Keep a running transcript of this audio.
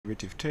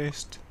derivative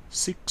test.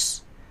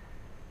 6.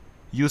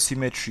 Use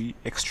symmetry,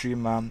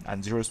 extrema,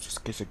 and zeros to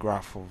sketch a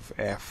graph of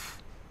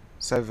f.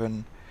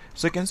 7.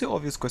 So you can see all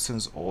these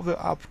questions all the way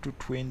up to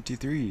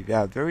 23. They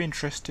are very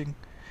interesting.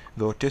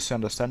 They'll test your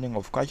understanding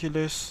of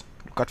calculus.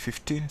 Look at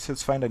 15. It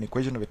says find an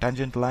equation of a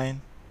tangent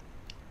line.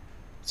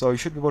 So you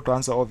should be able to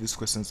answer all these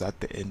questions at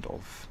the end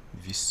of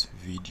this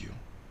video.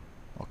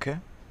 Okay?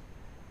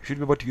 You should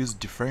be able to use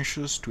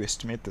differentials to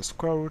estimate the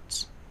square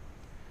roots.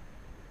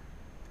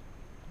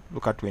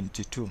 Look at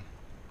 22.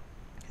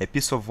 A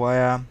piece of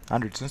wire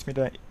 100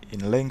 centimeter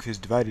in length is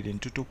divided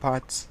into two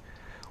parts.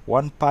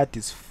 One part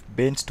is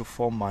bent to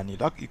form an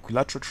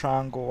equilateral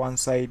triangle, one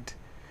side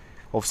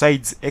of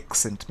sides x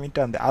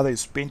centimeter and the other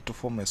is bent to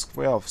form a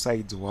square of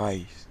sides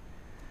y.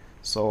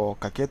 So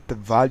calculate the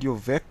value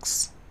of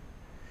x.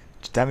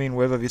 Determine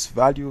whether this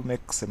value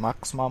makes a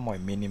maximum or a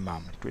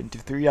minimum.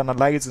 23.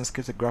 Analyze and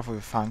sketch a graph of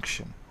a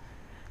function.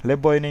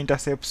 Label any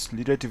intercepts,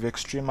 relative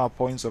extrema,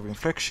 points of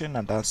inflection,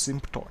 and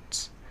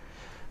asymptotes.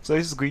 So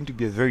this is going to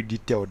be a very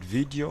detailed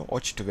video.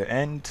 Watch to the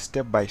end,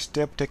 step by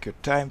step. Take your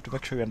time to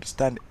make sure you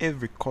understand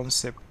every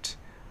concept.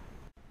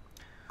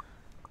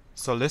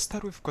 So let's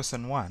start with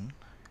question 1.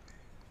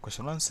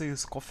 Question 1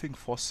 says coughing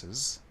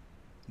forces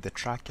the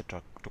trachea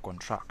to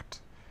contract,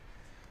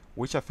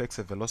 which affects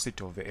the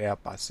velocity of the air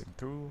passing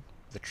through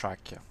the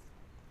trachea.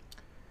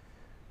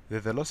 The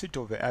velocity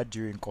of the air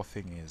during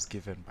coughing is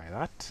given by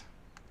that,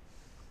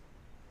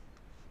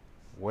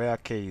 where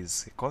k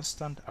is a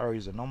constant, r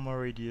is a normal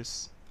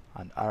radius,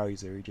 and r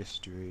is a radius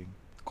during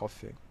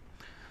coughing.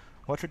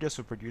 What radius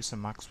will produce a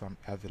maximum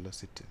air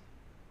velocity?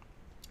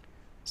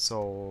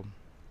 So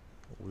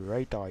we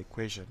write our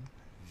equation.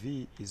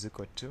 V is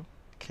equal to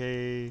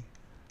k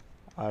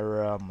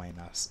r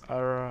minus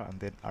r and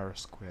then r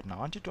squared. Now I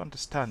want you to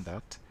understand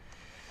that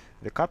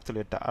the capital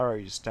letter R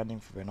is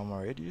standing for the normal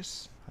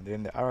radius, and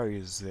then the R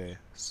is the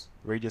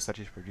radius that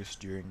is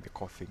produced during the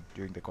coughing,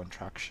 during the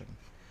contraction.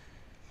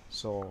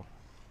 So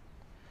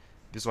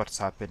this is what's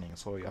happening.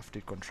 So after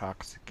it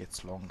contracts, it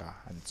gets longer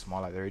and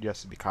smaller. The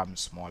radius becomes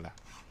smaller.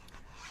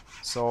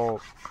 So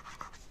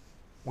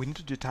we need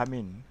to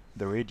determine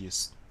the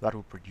radius that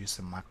will produce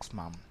a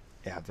maximum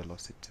air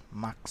velocity.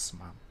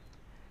 Maximum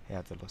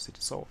air velocity.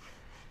 So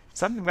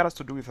something that has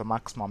to do with a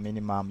maximum,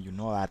 minimum, you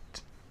know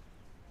that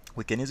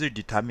we can easily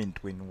determine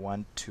it when we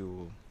want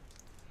to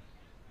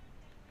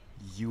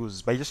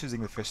use by just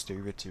using the first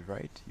derivative,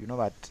 right? You know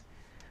that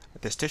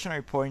at the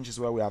stationary point is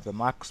where we have the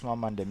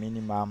maximum and the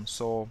minimum.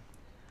 So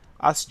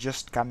us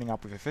just coming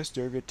up with the first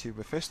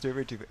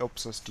derivative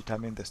helps us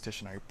determine the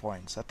stationary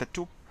points. At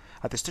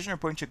the stationary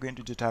point you're going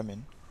to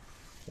determine,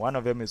 one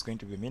of them is going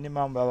to be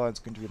minimum, the other one is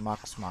going to be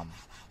maximum.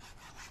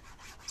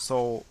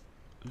 So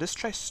let's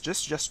try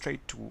just try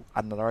to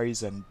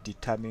analyze and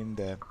determine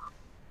the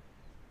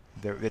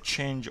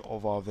change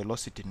of our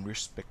velocity in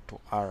respect to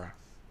r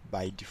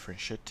by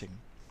differentiating.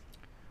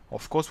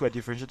 Of course, we're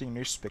differentiating in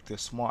respect to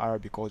small r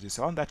because it's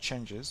the one that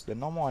changes. The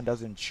normal one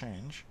doesn't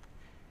change.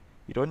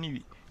 It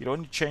only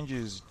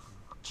changes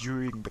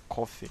during the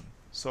coughing.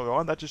 So the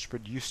one that is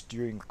produced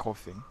during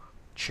coughing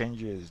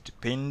changes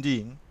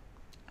depending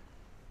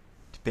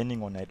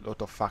on a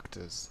lot of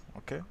factors,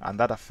 okay, and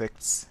that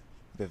affects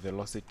the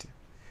velocity.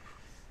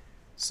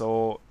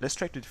 So let's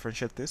try to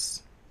differentiate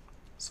this.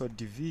 So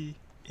dv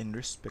in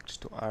respect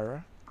to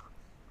r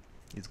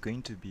is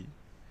going to be,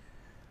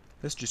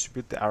 let's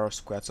distribute the r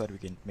squared so that we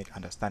can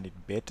understand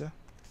it better.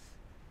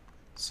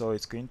 So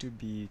it's going to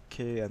be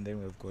k, and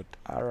then we've got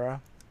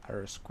r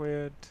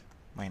squared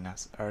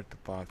minus r to the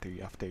power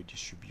 3 after you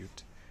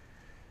distribute.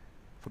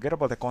 Forget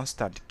about the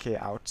constant k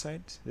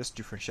outside, just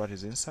differentiate what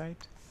is inside.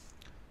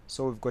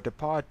 So we've got a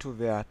power 2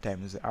 there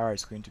times the r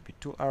is going to be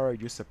 2r,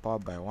 reduce the power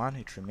by 1,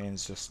 it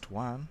remains just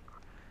 1.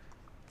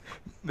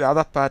 The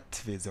other part,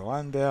 there's a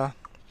 1 there,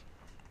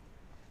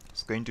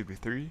 it's going to be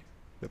 3.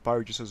 The power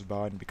reduces by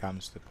 1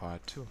 becomes the power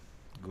 2.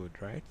 Good,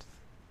 right?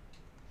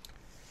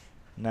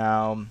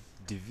 Now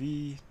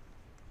dv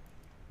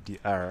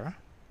dr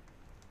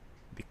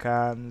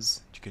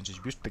becomes, you can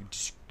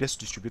let's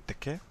distribute the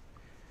k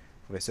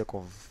for the sake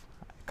of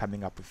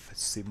coming up with a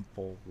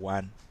simple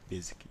one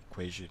basic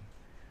equation.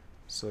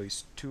 So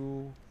it's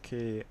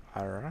 2k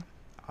r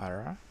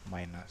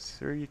minus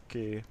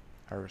 3k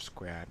r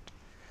squared.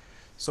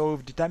 So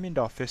we've determined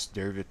our first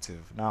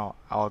derivative. Now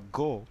our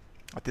goal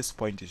at this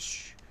point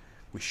is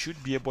we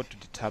should be able to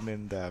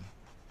determine the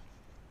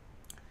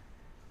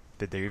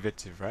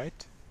derivative,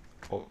 right?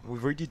 Or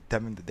we've already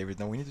determined the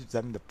derivative. Now we need to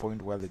determine the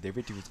point where the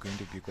derivative is going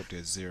to be equal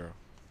to 0,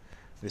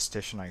 the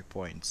stationary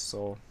point.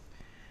 So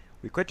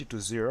we equate it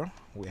to 0.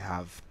 We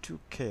have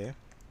 2k.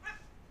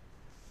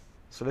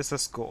 So let's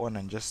just go on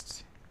and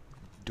just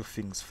do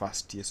things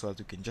fast here so that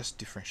we can just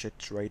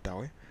differentiate right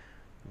away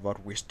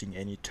without wasting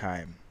any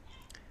time.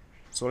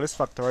 So let's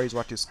factorize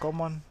what is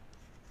common.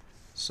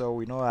 So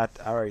we know that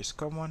r is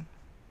common.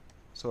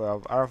 So we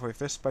have r for the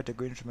first part, you're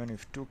going to remain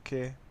with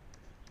 2k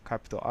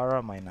capital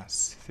R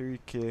minus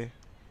 3k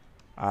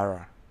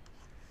r.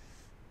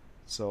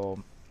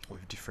 So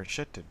we've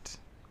differentiated.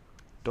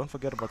 Don't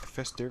forget about the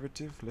first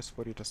derivative. Let's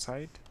put it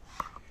aside.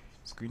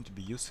 It's going to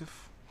be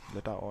Yusuf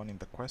later on in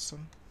the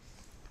question.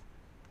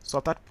 So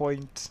at that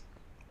point,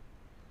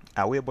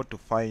 are we able to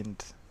find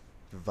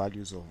the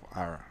values of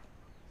R?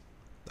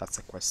 That's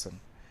the question.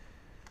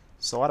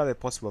 So what are the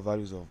possible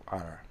values of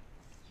R?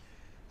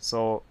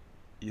 So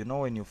you know,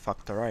 when you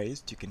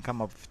factorized, you can come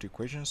up with two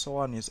equations. So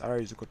one is R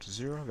is equal to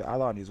 0. The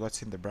other one is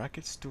what's in the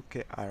brackets,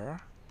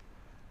 2kr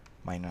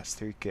minus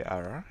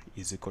 3kr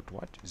is equal to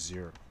what?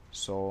 0.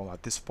 So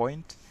at this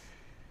point,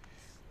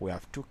 we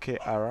have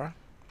 2kr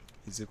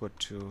is equal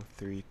to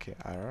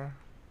 3kr.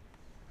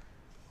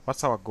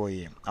 What's our goal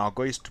here? Our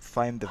goal is to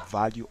find the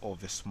value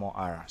of the small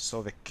r.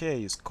 So the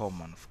k is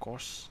common, of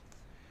course.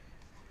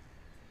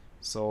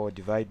 So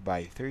divide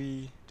by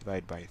 3,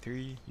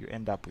 you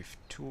end up with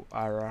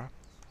 2r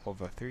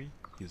over 3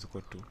 is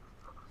equal to,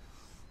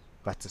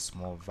 that's a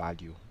small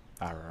value,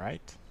 r,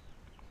 right?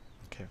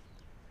 Okay.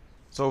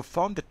 So we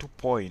found the 2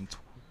 points,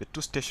 the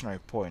 2 stationary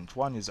points.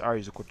 One is r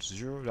is equal to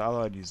 0, the other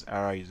one is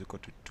r is equal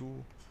to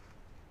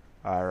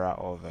 2r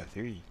over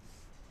 3.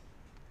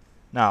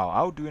 Now,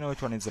 how do we know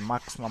which one is the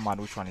maximum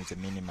and which one is the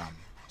minimum?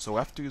 So we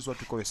have to use what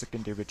we call a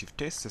second derivative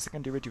test. The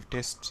second derivative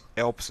test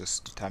helps us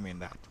determine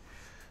that.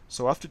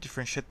 So we have to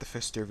differentiate the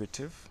first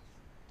derivative.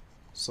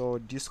 So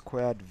d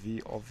squared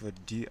v over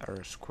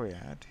dr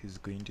squared is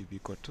going to be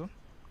equal to,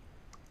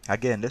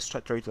 again, let's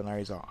try to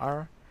analyze our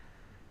r.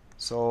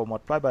 So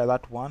multiply by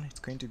that one, it's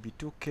going to be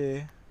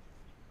 2k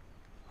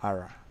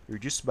r.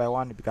 Reduced by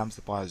 1, it becomes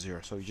the power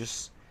 0. So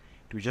it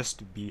will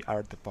just be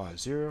r to the power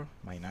 0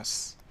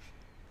 minus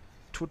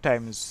 2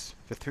 times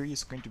the 3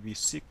 is going to be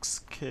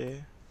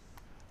 6k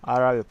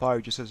r. The power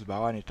reduces by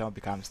 1, it now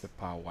becomes the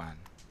power 1.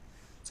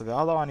 So the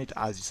other one, it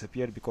has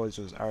disappeared because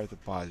it was r to the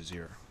power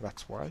 0.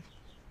 That's why.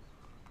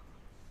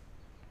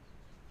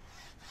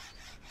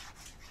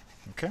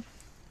 Okay.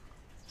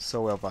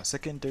 So we have our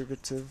second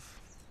derivative.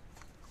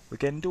 We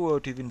can do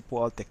it even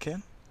pull out the k.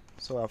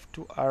 So we have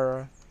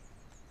 2r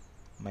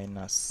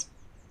minus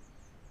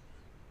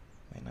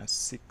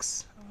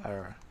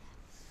 6r.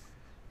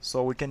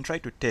 So we can try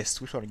to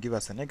test which one will give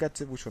us a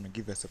negative, which one will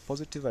give us a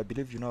positive. I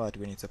believe you know that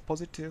when it's a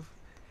positive,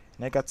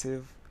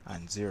 negative,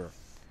 and 0.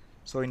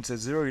 So when it's a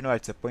 0, you know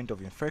it's a point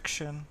of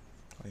inflection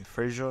or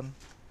infraction.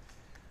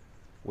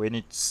 When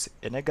it's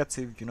a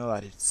negative, you know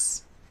that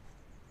it's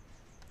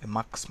a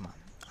maximum.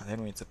 And then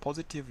when it's a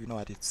positive, you know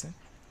that it's a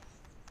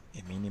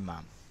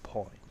minimum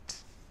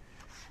point.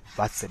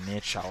 That's the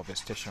nature of a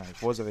stationary.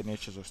 Those are the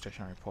natures of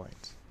stationary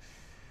points.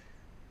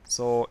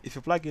 So if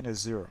you plug in a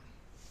 0,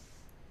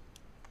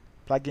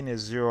 there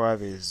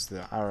is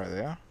the r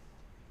there.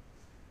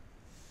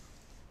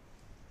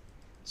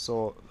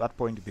 So that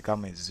point will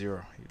become a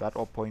 0. That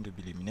all point will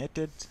be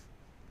eliminated.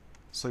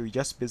 So you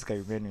just basically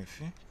remain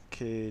with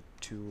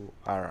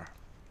k2r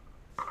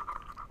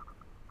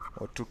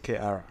or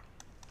 2kr.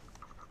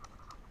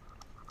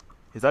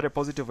 Is that a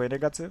positive or a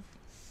negative?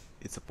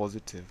 It's a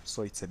positive,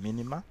 so it's a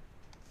minima.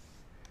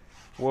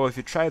 Well, if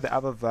you try the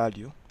other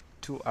value,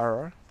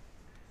 2r,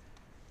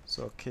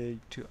 so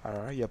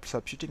k2r, you're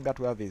substituting that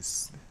we have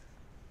is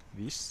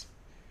this.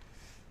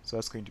 So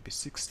that's going to be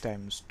 6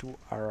 times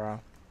 2r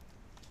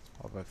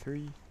over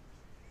 3.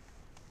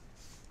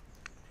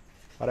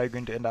 What are you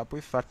going to end up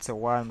with? That's a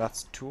 1,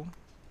 that's 2.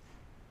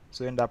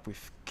 So you end up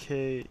with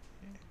k, in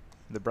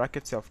the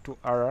brackets you have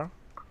 2r.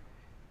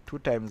 2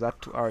 times that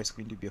 2r is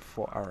going to be a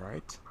 4r,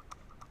 right?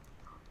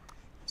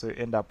 So you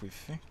end up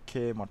with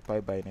k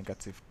multiplied by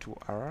negative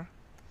 2r,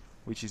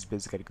 which is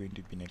basically going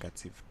to be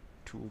negative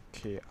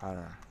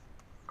 2kr,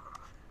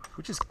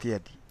 which is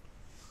clearly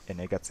a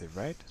negative,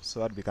 right?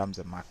 So that becomes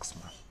a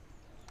maximum.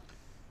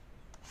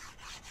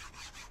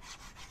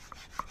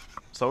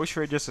 So which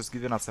radius is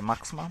given as a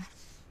maximum?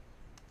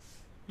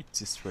 It's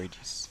this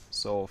radius.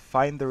 So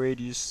find the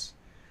radius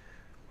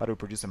that will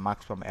produce a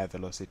maximum air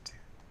velocity.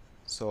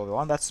 So the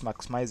one that's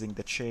maximizing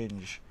the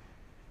change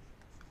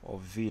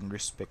of v in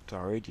respect to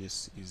our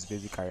radius is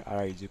basically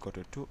r is equal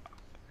to 2,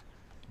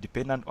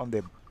 dependent on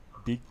the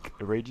big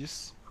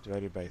radius,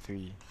 divided by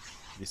 3.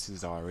 This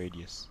is our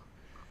radius.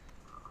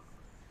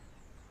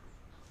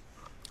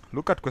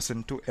 Look at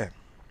question 2a.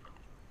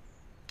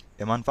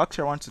 A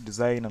manufacturer wants to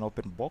design an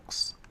open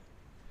box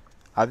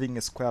having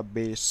a square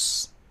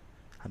base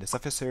and a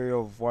surface area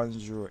of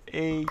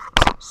 108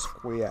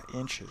 square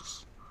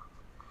inches.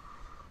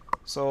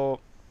 So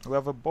we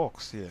have a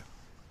box here.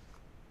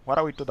 What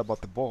are we told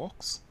about the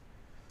box?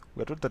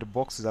 We're told that the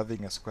box is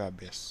having a square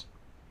base.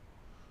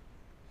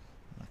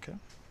 Okay.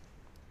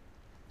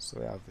 So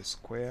we have a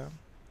square.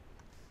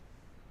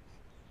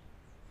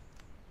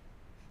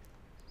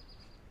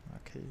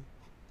 Okay.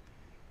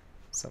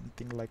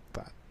 Something like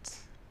that.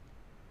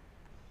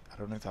 I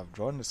don't know if I've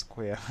drawn a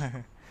square.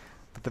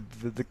 But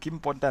the key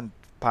important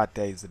part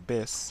there is the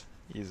base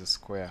is a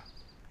square.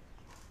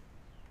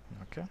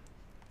 Okay.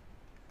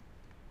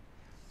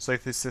 So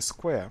if it's a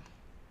square,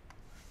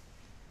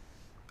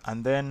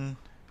 and then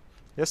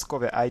let's call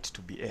the height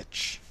to be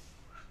h.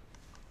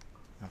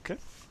 Okay.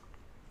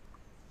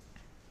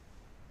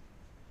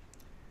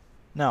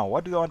 Now,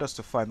 what do they want us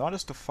to find? They want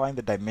us to find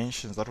the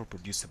dimensions that will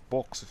produce a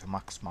box with a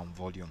maximum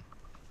volume.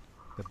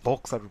 the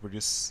box that will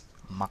produce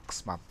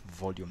maximum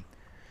volume.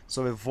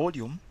 So the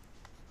volume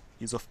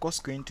is of course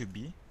going to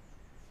be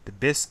the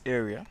base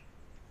area,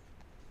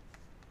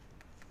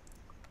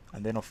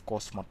 and then of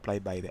course multiply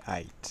by the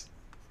height.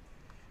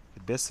 The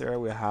base area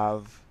we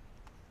have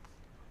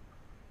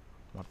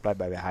multiplied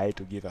by the height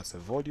to give us a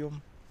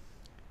volume,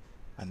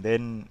 and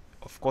then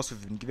of course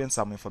we've been given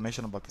some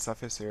information about the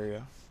surface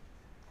area.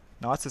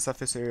 Now what's the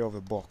surface area of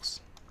a box?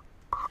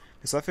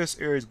 The surface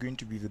area is going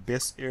to be the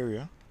base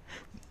area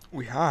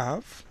we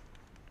have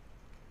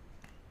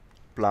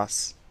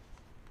plus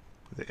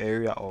the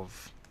area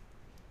of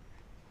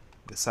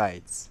the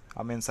sides.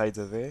 How many sides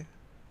are there?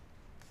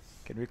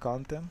 Can we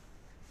count them?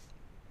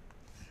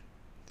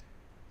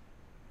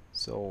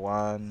 So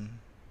 1,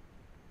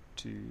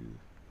 2,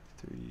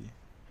 3.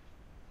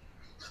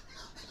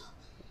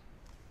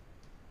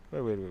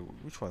 Wait,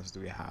 which ones do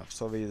we have?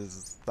 So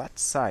there's that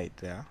side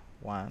there,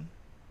 1.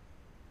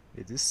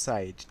 There's this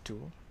side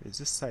 2. There's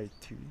this side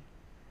 3.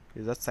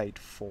 There's that side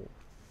 4.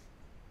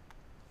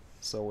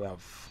 So we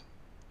have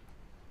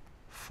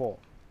 4.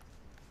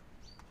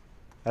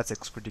 That's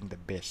excluding the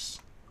base.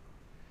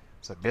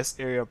 So base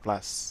area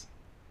plus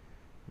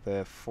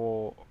the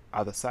 4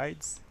 other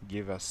sides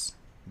give us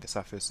the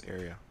surface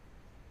area.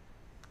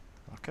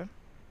 Okay.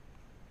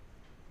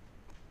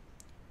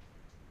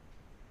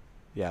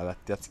 Yeah,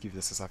 that gives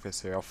us a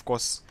surface area. Of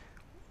course,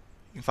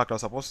 in fact, I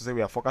was supposed to say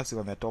we are focusing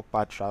on the top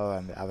part rather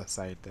than the other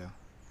side there.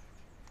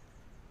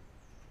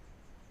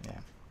 Yeah.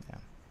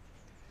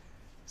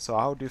 So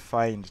how do you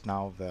find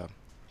now the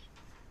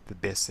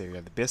base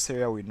area? The base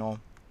area, we know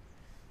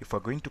if we're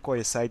going to call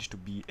a side to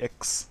be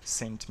x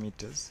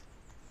centimeters,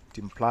 it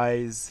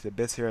implies the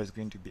base area is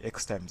going to be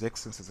x times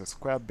x, since it's a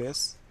square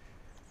base,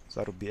 so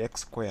that would be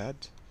x squared.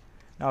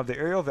 Now the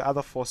area of the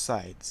other 4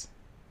 sides,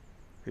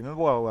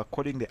 remember we're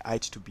calling the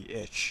height to be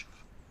h,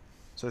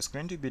 so it's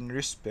going to be in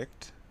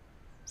respect,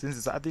 since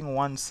it's adding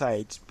one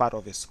side part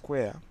of a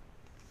square.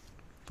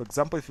 For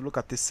example, if you look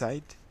at this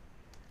side,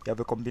 you have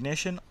a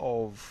combination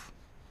of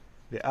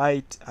the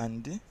height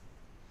and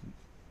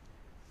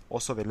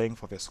also the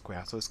length of a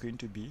square, so it's going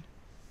to be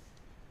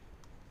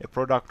a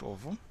product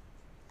of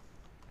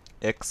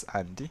x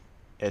and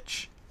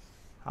h.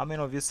 How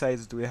many of these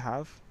sides do we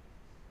have?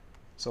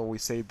 So we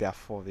say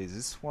therefore there's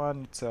this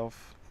one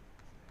itself,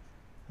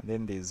 and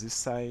then there's this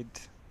side,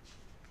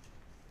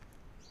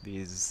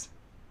 there's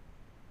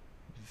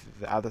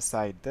the other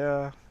side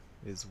there,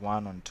 there's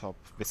one on top,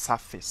 the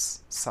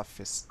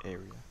surface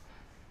area.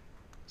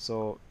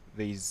 So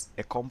there's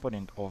a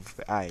component of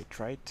the height,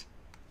 right?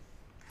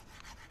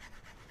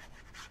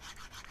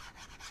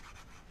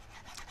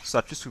 So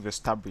at least we've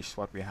established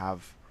what we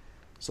have.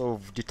 So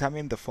we've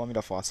determined the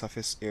formula for our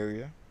surface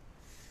area,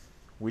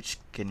 which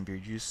can be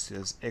reduced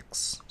as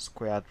x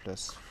squared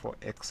plus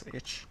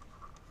 4xh,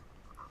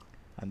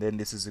 and then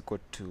this is equal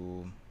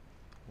to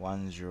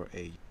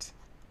 108,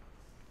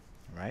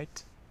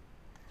 right?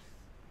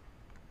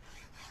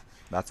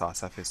 That's our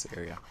surface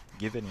area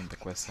given in the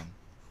question.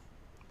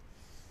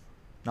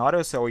 Now what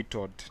else are we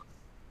told?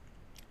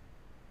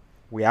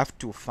 We have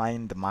to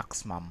find the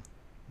maximum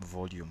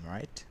volume,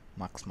 right?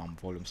 Maximum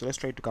volume. So let's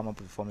try to come up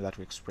with a formula that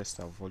will express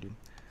our volume.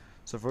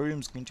 So volume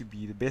is going to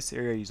be, the base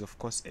area is of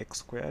course x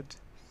squared,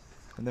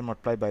 and then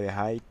multiplied by the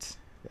height.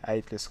 The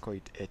height, let's call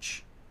it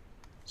h.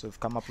 So we've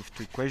come up with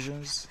 2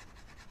 equations.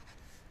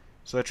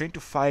 So we're trying to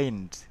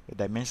find the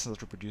dimensions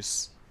that will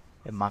produce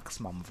a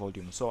maximum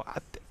volume. So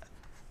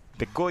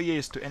the goal here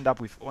is to end up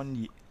with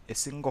only a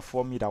single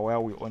formula where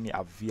we only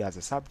have v as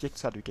a subject,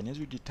 so that we can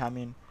easily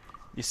determine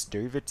its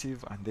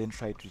derivative and then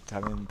try to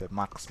determine the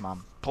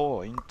maximum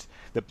point,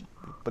 the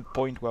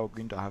point where we're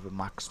going to have a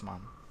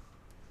maximum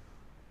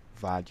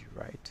value,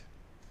 right?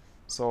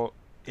 So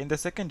in the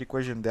second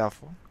equation,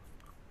 therefore,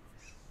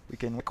 we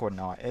can work on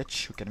our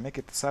h. We can make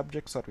it the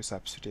subject, so that we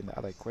substitute in the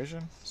other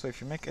equation. So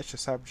if you make h a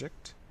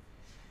subject,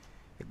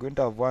 you're going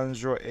to have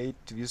 108.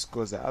 This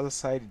goes the other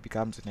side, it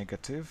becomes a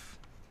negative,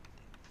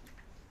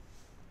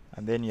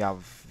 and then you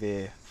have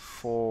the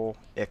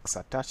 4x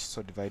attached,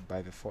 so divide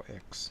by the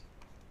 4x.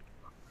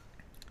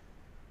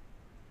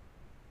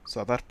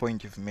 So at that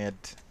point you've made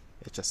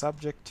h a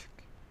subject.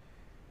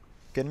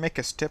 You can make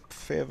a step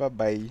further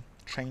by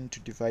trying to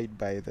divide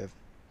by the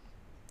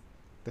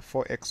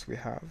 4x we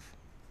have.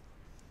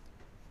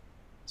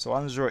 So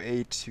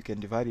 108, you can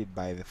divide it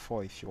by the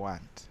 4 if you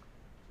want.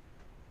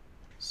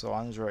 So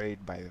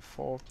 108 by the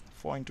 4,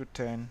 4 into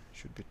 10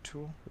 should be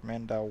 2,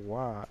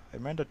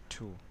 remainder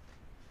 2.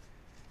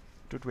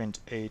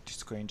 228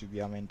 is going to be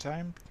how many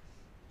times?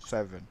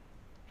 7.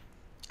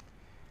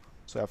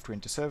 So I have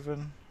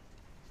 27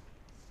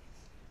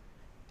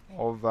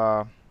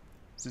 over,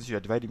 since you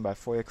are dividing by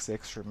 4x,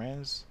 x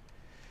remains.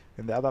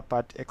 In the other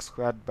part, x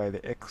squared by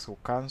the x will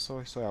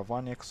cancel, so I have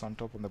 1x on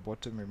top, on the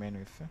bottom remain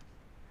with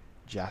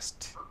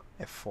just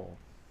a 4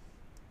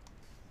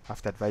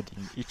 after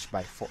dividing each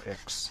by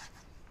 4x.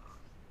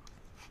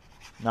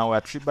 Now we're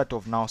at rebut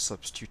of now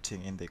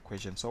substituting in the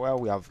equation. So where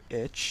we have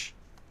h,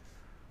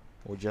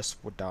 we'll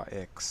just put our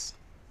x.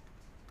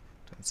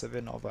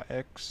 27 over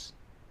x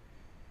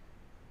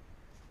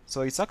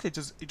So it's actually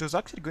it was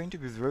actually going to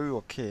be very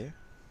okay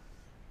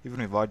even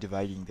without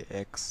dividing the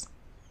x.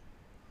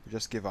 We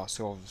just give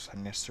ourselves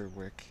unnecessary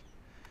work.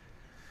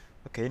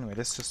 Okay, anyway,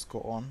 let's just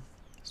go on.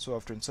 So we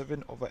have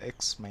 27 over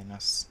x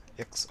minus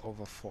x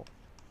over 4.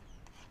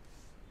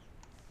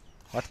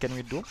 What can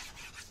we do?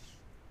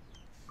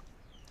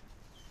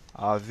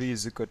 Our v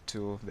is equal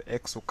to the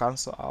x will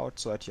cancel out,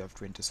 so that you have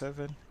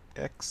 27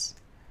 x.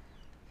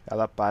 The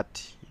other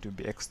part, it will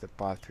be x to the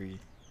power 3.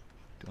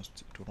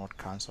 It will not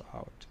cancel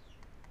out.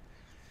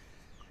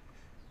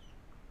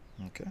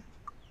 Okay.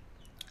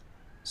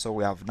 So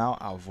we have now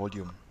our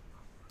volume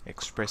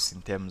expressed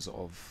in terms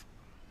of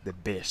the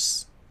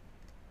base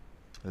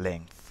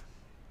length,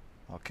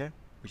 okay,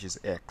 which is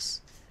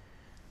x.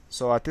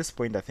 So at this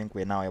point, I think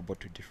we're now able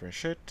to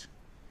differentiate.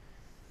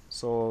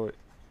 So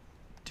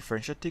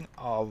differentiating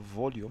our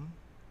volume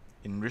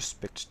in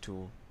respect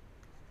to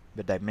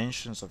the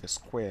dimensions of a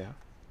square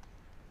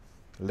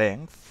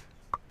length,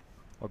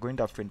 we're going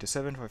to have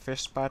 27 for the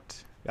first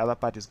part. The other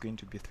part is going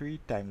to be 3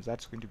 times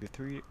that's going to be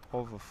 3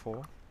 over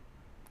 4.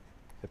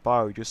 The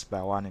power reduced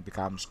by 1, it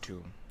becomes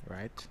 2,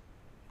 right?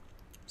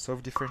 So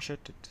we've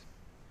differentiated.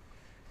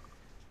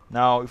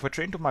 Now if we're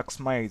trying to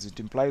maximize, it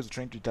implies we're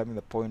trying to determine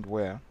the point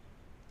where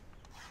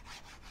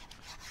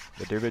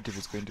the derivative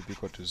is going to be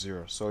equal to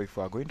 0. So if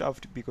we are going to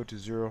have to be equal to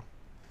 0,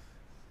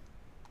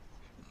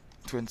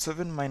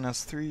 27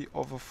 minus 3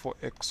 over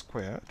 4x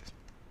squared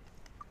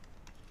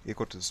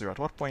equal to 0. At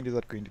what point is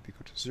that going to be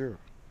equal to 0?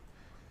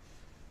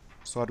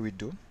 So what do we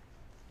do?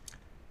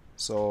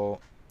 So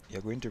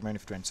you're going to remain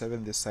with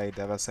 27 this side,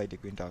 the other side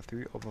you're going to have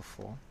 3 over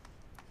 4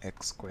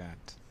 x squared.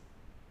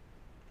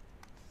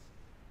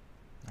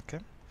 Okay,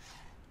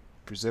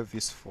 preserve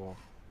this for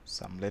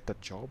some later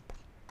job.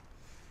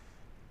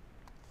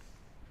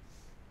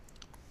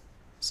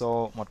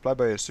 So multiply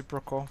by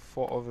reciprocal,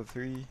 4 over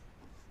 3,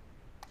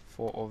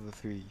 4 over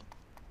 3.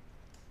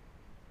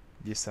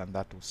 This and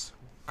that will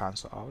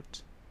cancel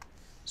out.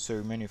 So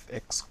remain with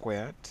x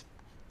squared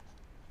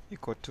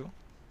equal to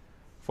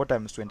 4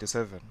 times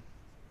 27.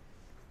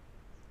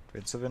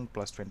 27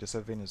 plus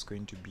 27 is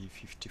going to be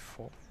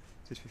 54.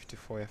 Is it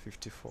 54? Yeah,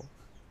 54.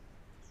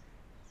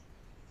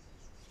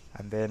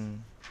 And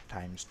then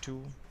times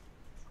 2.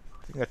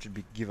 I think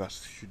that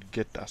should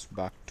get us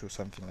back to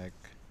something like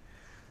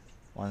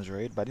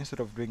 108. But instead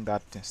of doing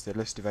that, instead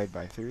let's divide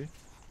by 3.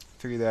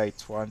 3 there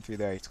it's 1, 3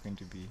 there it's going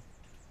to be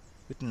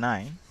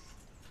 9.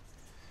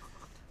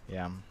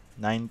 Yeah,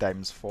 9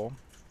 times 4.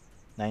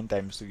 9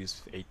 times 2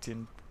 is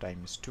 18,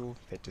 times 2,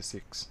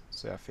 36.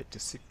 So we have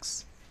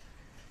 36.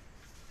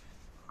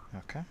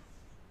 Okay.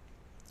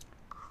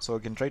 So we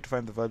can try to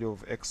find the value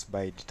of x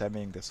by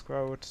determining the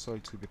square root. So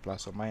it will be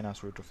plus or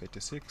minus root of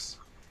 86.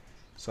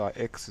 So our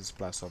x is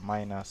plus or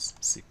minus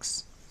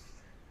 6.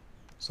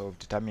 So we've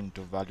determined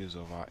two values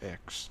of our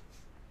x.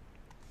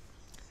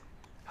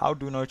 How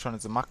do we know which one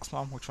is the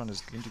maximum? Which one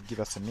is going to give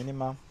us a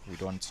minimum? We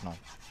don't know.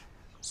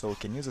 So we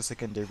can use a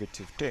second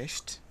derivative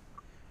test.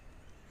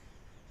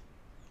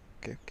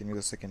 Okay, can use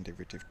a second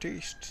derivative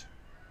test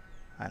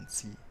and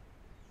see.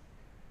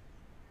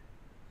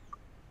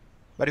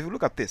 But if you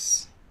look at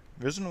this,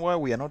 the reason why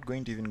we are not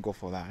going to even go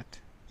for that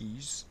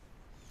is,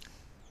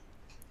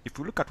 if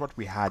we look at what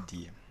we had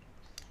here,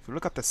 if you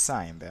look at the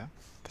sign there,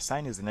 the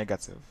sign is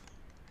negative.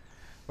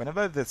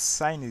 Whenever the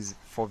sign is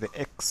for the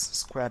x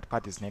squared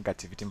part is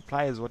negative, it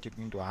implies what you're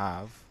going to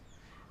have.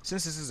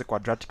 Since this is a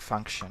quadratic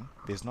function,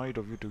 there's no need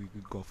of you to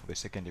go for the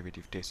second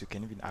derivative test. You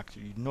can even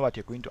actually know that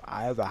you're going to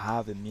either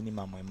have a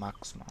minimum or a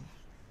maximum.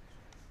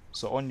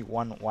 So only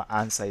one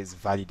answer is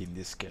valid in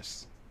this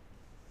case.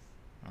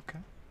 Okay,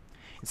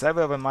 it's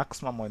either have a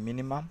maximum or a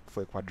minimum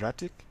for a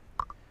quadratic.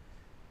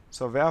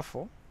 So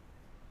therefore,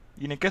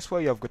 in a case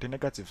where you have got a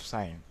negative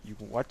sign,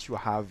 what you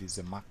have is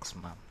a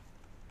maximum.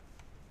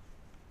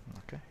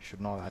 Okay, you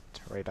should know that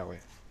right away.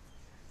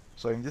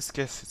 So in this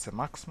case, it's a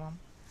maximum.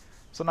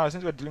 So now,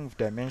 since we're dealing with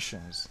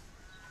dimensions,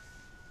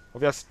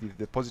 obviously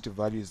the positive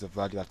value is the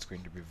value that's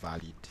going to be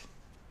valid.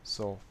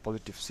 So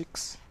positive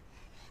 6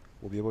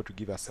 will be able to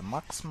give us a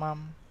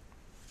maximum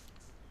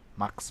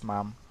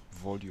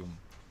volume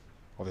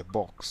of a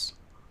box.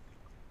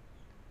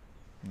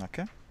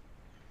 Okay,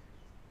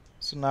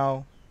 so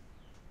now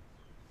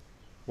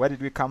where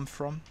did we come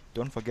from?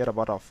 Don't forget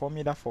about our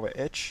formula for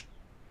the h.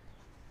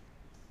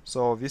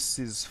 So this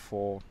is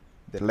for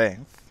the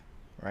length,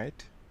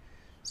 right?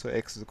 So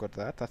x is equal to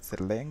that, that's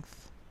the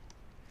length.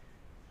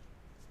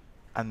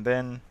 And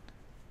then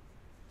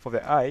for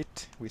the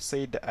height, we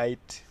said the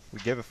height, we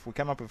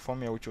came up with a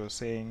formula which was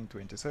saying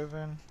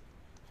 27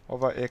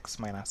 over x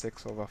minus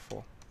x over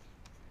 4.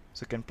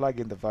 So you can plug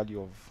in the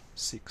value of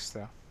 6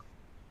 there.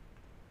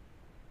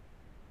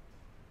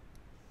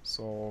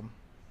 So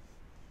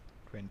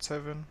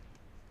 27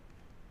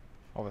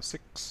 over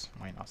 6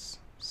 minus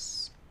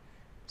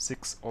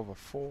 6 over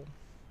 4.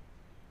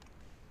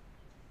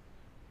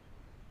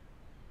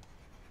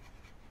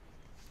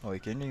 Or you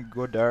can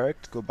go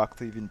direct, go back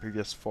to even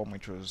previous form,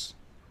 which was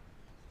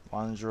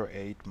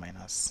 108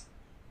 minus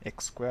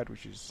x squared,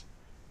 which is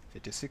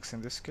 36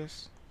 in this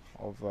case,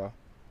 over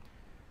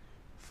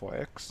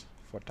 4x,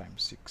 4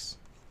 times 6.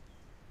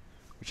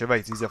 Whichever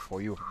is easier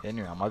for you.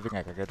 Anyway, I'm having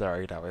a calculator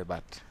right away,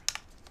 but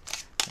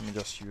let me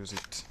just use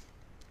it.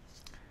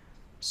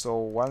 So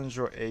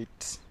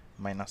 108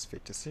 minus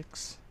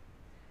 56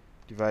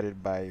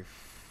 divided by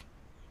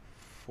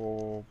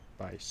 4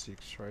 by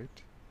 6,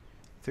 right?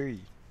 3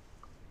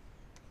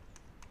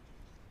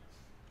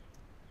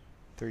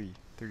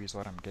 is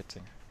what I'm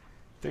getting.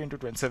 3 into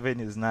 27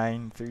 is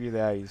 9, 3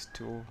 there is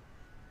 2,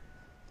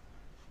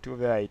 2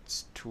 there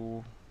it's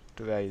 2,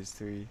 2 there is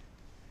 3.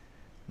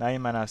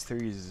 9 minus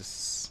 3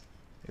 is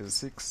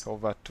 6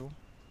 over 2,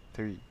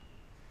 3.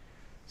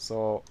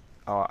 So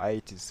our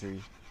height is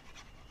 3.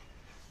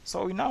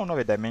 So we now know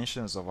the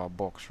dimensions of our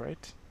box,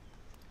 right?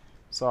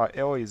 So our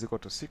L is equal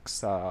to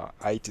 6, our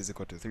height is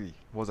equal to 3.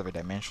 Those are the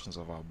dimensions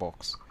of our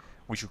box,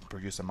 which will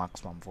produce a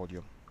maximum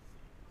volume.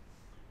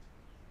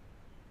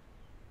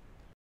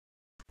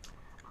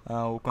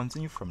 We'll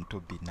continue from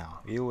 2b now.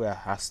 Here we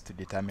are asked to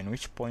determine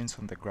which points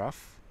on the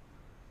graph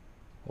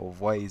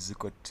of y is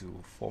equal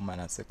to 4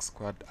 minus x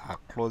squared are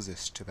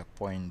closest to the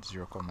point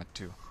 0,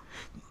 2.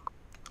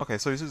 Okay,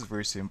 so this is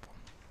very simple.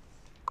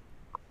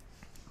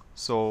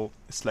 So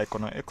it's like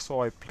on an x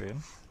or y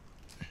plane,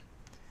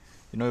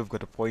 you know, you've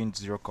got a point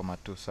 0,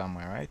 2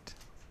 somewhere, right?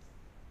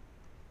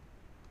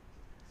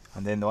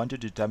 And then they want to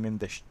determine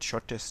the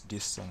shortest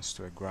distance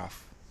to a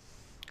graph.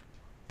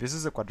 This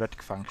is a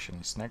quadratic function.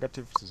 It's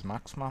negative, this is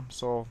maximum.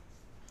 So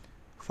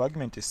for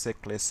argument's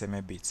sake, let's say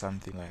maybe it's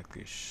something like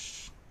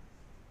this.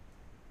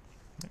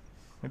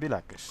 Maybe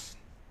like this.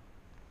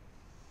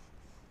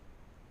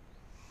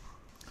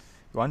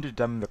 You want to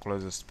determine the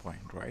closest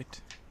point,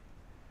 right?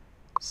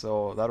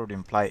 So that would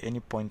imply any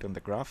point on the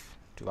graph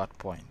to that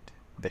point,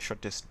 the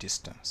shortest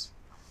distance.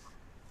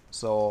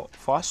 So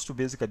for us to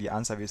basically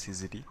answer this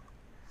easily,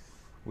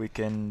 we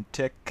can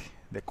take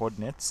the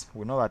coordinates.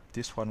 We know that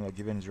this one we are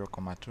given 0,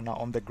 2. Now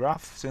on the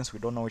graph, since we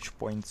don't know which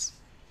points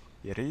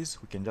it is,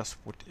 we can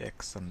just put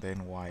x and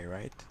then y,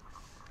 right?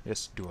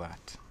 Let's do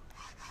that.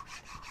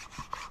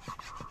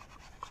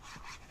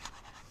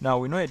 Now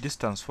we know a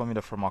distance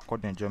formula from our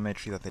coordinate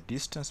geometry, that the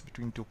distance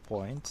between 2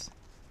 points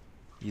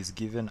is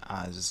given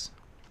as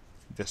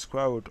the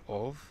square root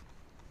of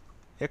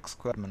x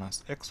squared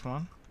minus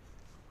x1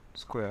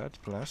 squared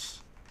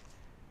plus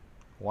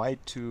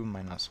y2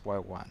 minus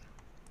y1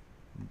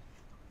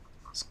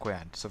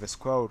 squared. So the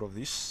square root of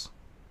this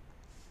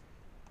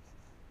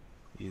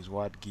is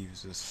what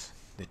gives us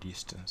the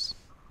distance.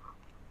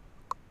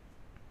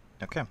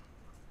 Okay,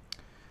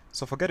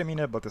 so forget a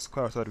minute about the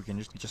square root so that we can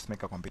just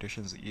make our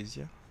computations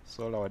easier.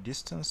 So our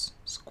distance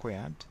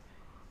squared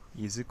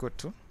is equal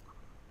to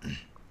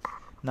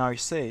now I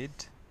said,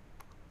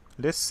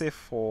 let's say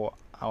for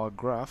our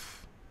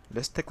graph,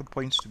 let's take the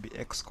points to be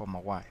x,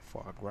 y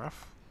for our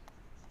graph,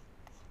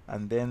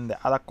 and then the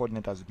other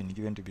coordinate has been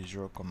given to be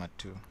 0,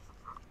 2.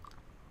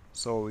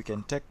 So we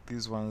can take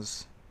these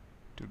ones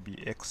to be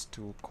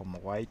x2,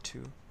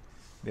 y2,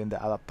 then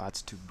the other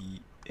parts to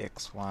be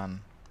x1,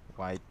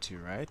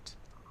 y2, right?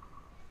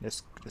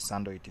 Let's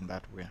handle it in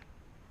that way.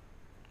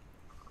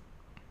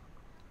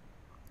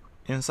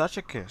 In such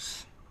a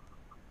case,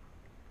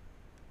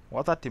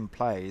 what that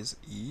implies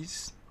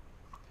is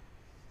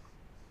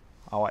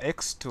our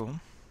x2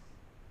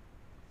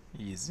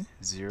 is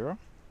 0,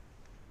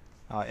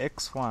 our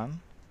x1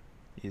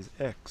 is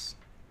x,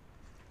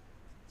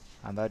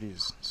 and that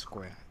is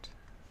squared,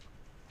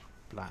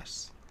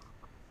 plus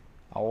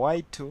our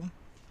y2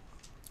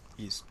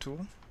 is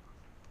 2,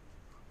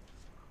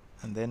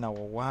 and then our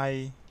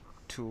y2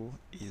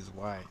 is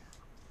y.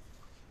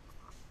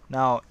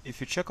 Now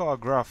if you check our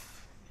graph,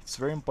 it's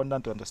very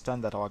important to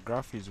understand that our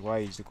graph is y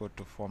is equal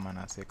to 4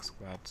 minus x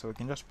squared, so we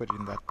can just put it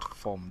in that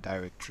form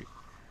directly.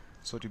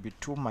 So it will be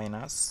 2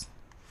 minus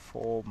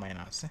 4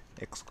 minus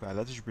x squared.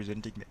 That is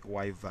representing the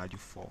y value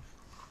for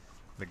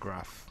the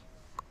graph.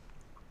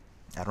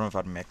 I don't know if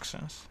that makes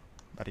sense,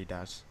 but it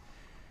does.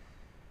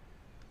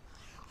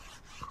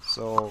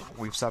 So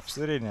we've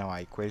substituted in our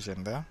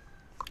equation there.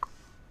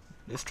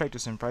 Let's try to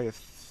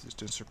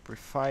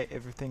simplify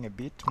everything a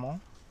bit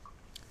more.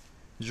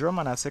 0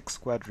 minus x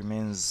squared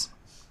remains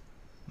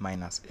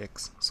minus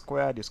x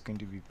squared is going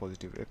to be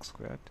positive x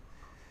squared.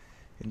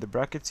 In the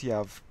brackets you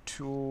have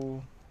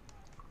 2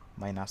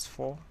 minus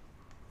 4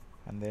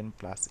 and then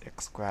plus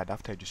x squared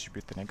after you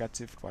distribute the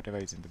negative to whatever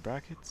is in the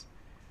brackets,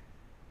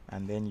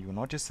 and then you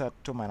notice that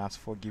 2 minus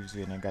 4 gives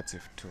you a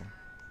negative 2.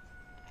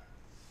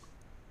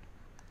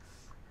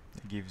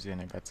 It gives you a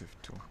negative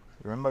 2.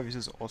 Remember, this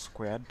is all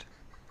squared.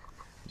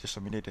 Just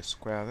omitted a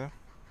square there.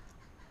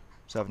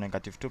 So I have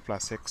negative 2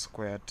 plus x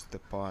squared to the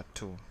power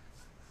 2,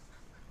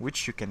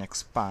 which you can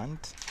expand.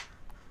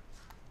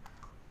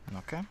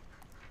 Okay.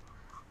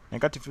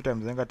 Negative 2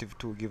 times negative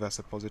 2 will give us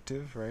a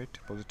positive, right?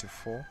 Positive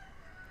 4.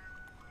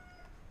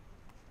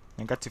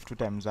 Negative 2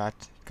 times that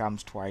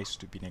comes twice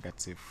to be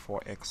negative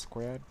 4x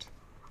squared,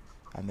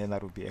 and then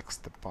that will be x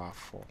to the power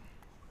 4.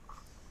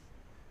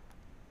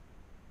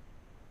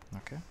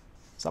 Okay,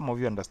 some of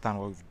you understand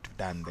what we've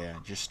done there.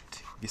 Just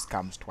this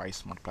comes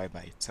twice multiplied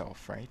by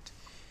itself, right?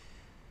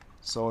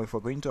 So if we're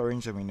going to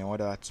arrange them in an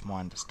order that's more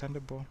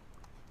understandable,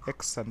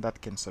 x and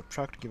that can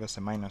subtract, give us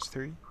a minus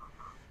 3.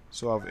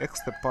 So I have x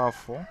to the power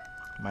 4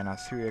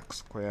 minus 3x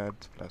squared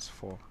plus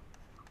 4.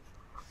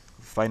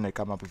 We finally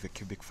come up with a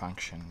cubic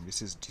function.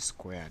 This is d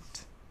squared.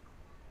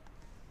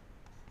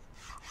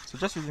 So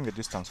just using the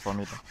distance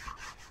formula,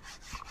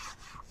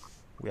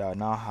 we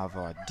now have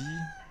our d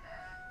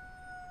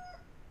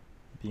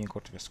being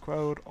equal to the square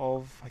root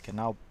of, I can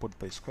now put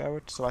by square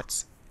root, so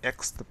that's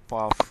x to the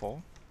power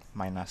 4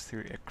 minus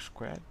 3x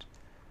squared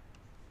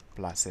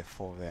plus a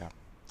 4 there.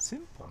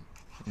 Simple.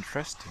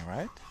 Interesting,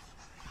 right?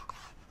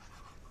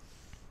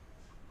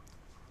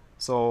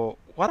 So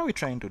what are we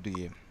trying to do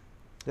here?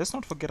 Let's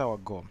not forget our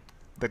goal.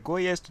 The goal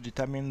here is to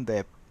determine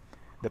the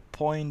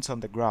points on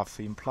the graph,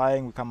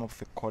 implying we come up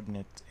with a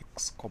coordinate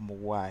x,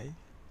 y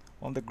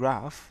on the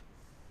graph,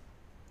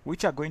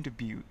 which are going to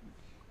be,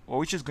 or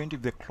which is going to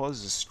be the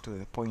closest to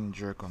the point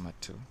 0,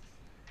 2.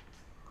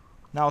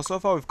 Now, so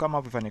far we've come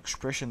up with an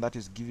expression that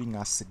is giving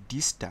us a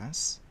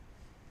distance.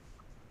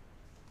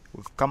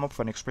 We've come up with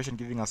an expression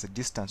giving us a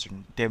distance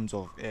in terms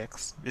of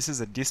x. This is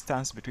a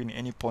distance between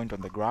any point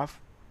on the graph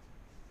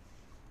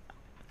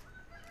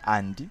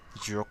and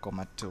 0,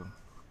 2.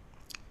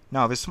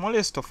 Now, the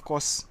smallest, of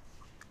course,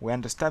 we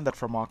understand that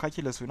from our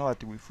calculus, we know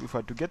that if we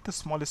were to get the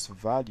smallest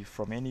value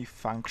from any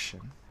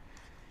function,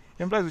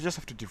 it implies we just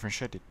have to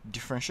differentiate it.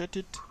 Differentiate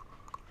it,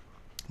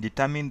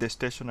 determine the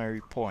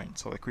stationary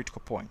points or the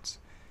critical points.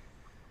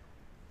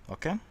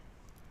 Okay?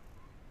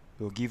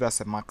 It will give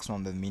us a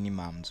maximum and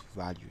minimum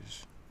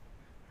values,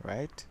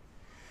 right?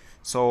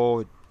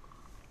 So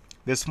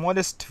the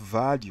smallest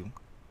value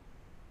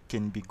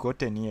can be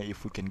gotten here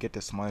if we can get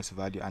the smallest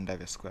value under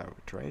the square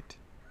root, right?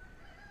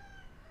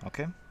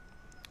 Okay?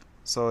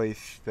 So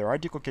if the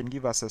radical can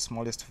give us the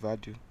smallest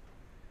value,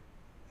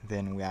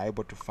 then we are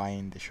able to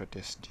find the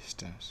shortest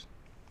distance.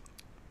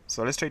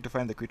 So let's try to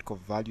find the critical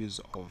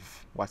values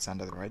of what's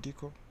under the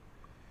radical.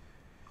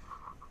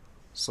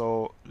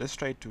 So let's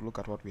try to look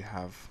at what we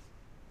have.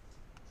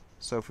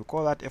 So if we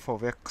call that f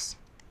of x,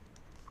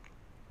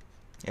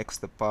 x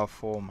to the power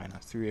 4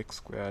 minus 3x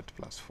squared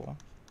plus 4.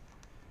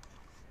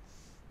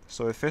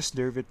 So the first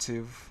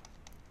derivative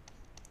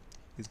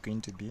is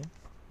going to be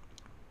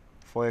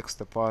 4x to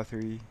the power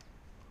 3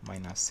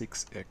 minus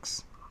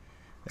 6x.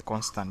 The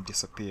constant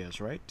disappears,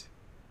 right?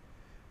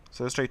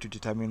 So let's try to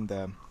determine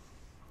the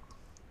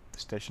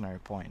stationary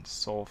points.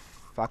 So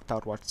factor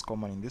out what's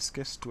common in this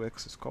case.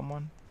 2x is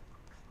common.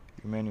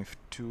 Remain with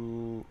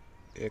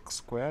 2x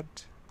squared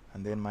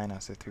and then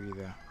minus a 3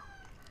 there.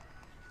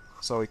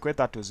 So equate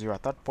that to 0.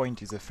 At that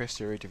point is the first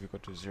derivative equal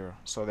to 0.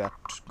 So there are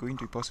going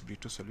to be possibly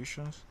two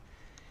solutions.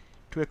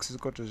 2x is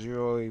equal to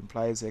 0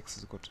 implies x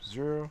is equal to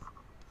 0.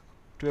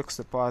 2x to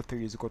the power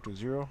 3 is equal to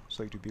 0,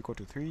 so it will be equal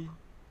to 3.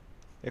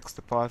 X to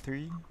the power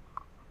 3.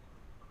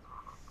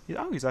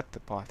 How is that the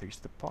power 3? It's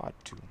the power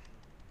 2.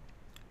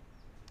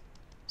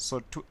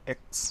 So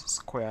 2x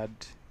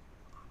squared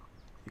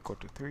equal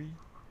to 3.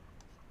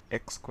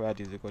 X squared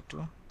is equal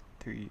to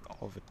 3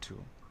 over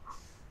 2.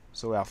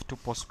 So we have two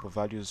possible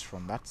values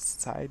from that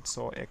side.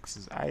 So x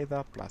is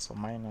either plus or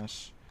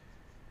minus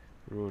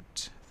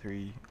root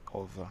 3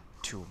 over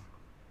 2.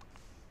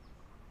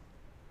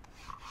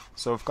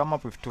 So we've come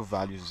up with two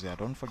values there.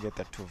 Don't forget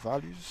the two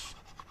values.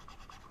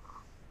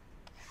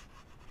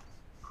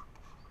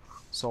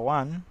 So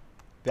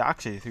there are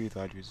actually three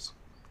values.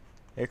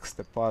 X to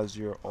the power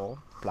 0 or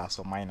plus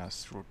or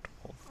minus root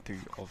of 3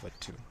 over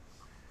 2.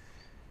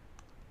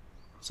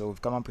 So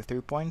we've come up with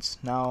 3 points.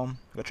 Now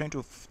we're trying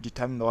to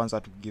determine the ones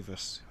that will give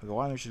us, the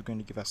one which is going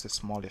to give us the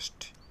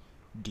smallest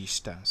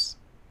distance.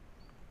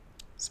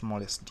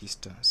 Smallest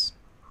distance.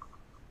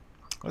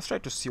 Let's try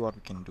to see what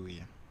we can do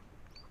here.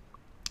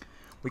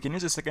 We can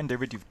use the second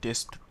derivative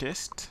test to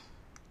test.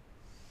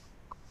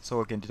 So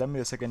we can determine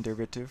the second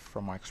derivative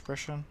from our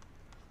expression.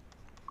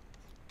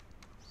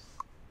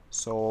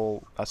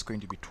 So that's going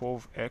to be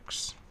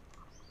 12x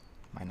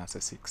minus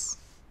a 6.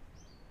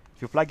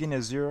 If you plug in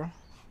a 0,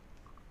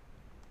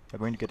 you're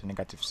going to get a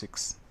negative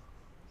 6.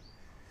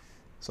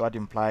 So that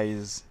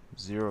implies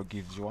 0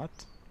 gives you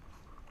what?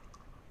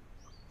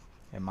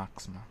 A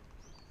maxima.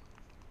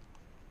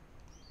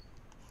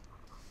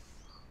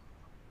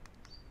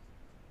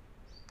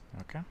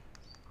 Okay,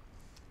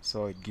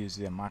 so it gives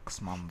you a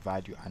maximum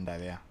value under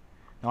there.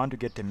 Now I want to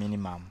get a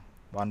minimum.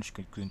 One which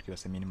is going to give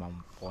us a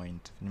minimum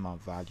point, minimum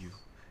value.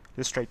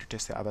 Let's try to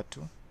test the other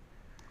two.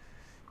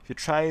 If you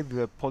try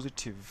the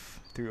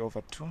positive 3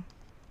 over 2,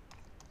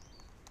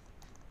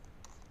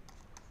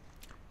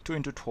 2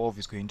 into 12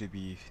 is going to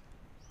be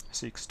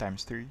 6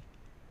 times 3,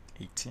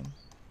 18,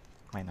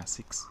 minus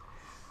 6.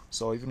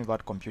 So even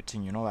without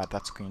computing, you know that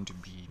that's going to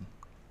be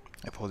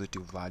a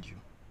positive value,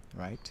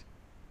 right?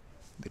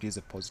 There is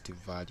a positive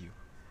value.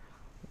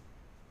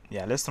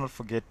 Yeah, let's not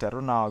forget, I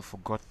don't know how I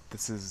forgot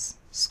this is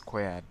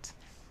squared.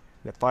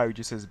 The power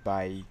reduces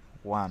by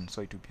 1,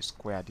 so it will be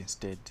squared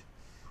instead.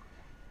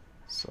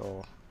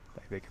 So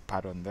I beg your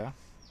pardon there.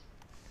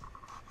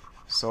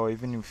 So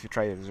even if you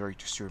try a 0,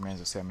 it still remains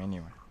the same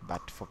anyway.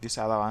 But for this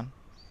other one,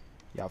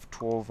 You have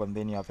 12, and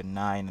then you have a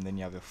 9, and then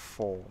you have a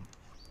 4.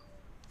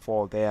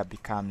 4 there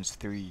becomes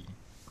 3.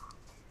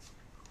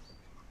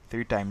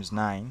 3 times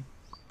 9,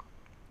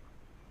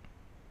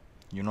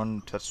 you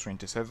know that's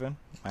 27,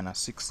 minus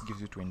 6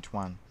 gives you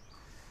 21.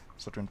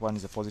 So 21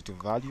 is a positive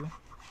value.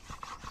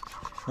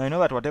 Now you know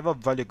that whatever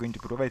value you're going to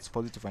put, whether it's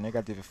positive or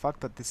negative, the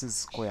fact that this is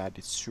squared,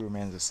 it still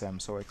remains the same.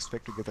 So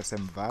expect to get the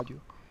same value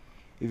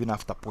even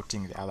after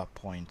putting the other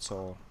point.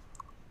 So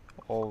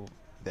all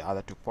the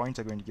other 2 points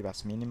are going to give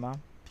us minima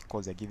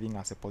because they're giving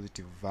us a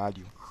positive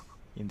value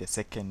in the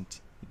second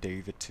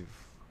derivative.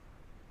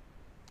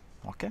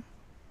 Okay?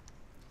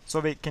 So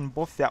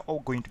they're all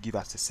going to give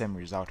us the same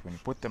result when you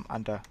put them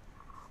under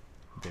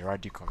the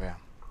radical there.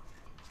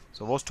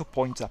 So those 2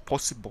 points are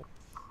possible.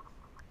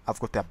 I've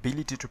got the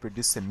ability to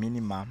produce a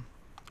minimum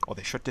or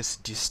the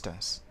shortest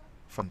distance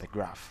from the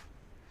graph.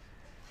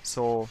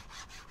 So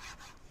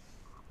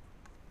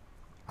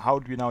how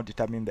do we now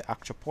determine the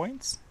actual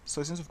points?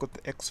 So since we've got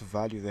the x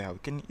value there, we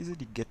can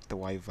easily get the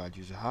y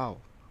values. How?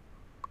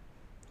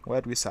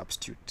 Where do we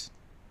substitute?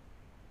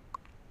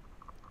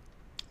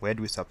 Where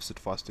do we substitute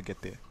for us to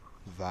get the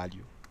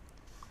value?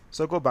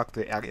 So go back to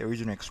the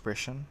original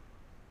expression.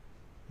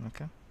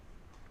 Okay,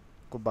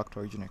 go back to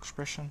original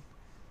expression.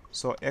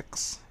 So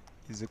x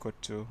is equal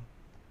to,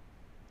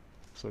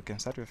 so we can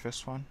start with the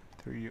first one,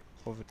 3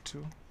 over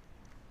 2,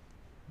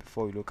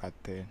 before we look at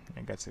the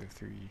negative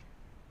 3.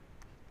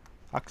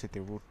 Actually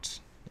the root,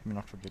 let me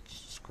not forget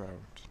square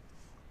root.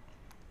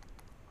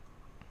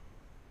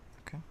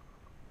 Okay,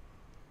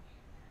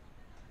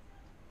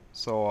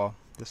 so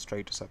let's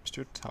try to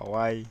substitute. Our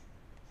y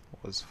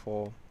was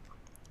 4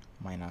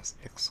 minus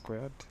x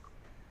squared.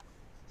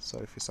 So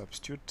if we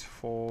substitute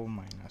 4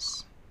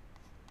 minus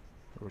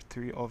root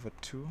 3 over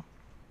 2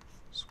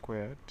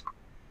 squared,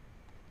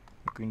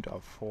 we're going to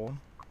have 4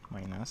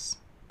 minus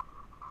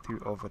 3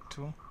 over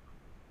 2.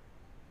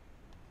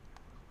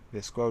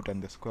 The square root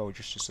and the square will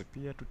just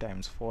disappear. 2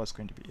 times 4 is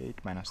going to be 8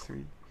 minus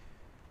 3,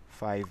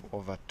 5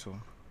 over 2.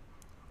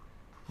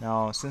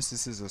 Now since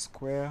this is a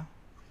square,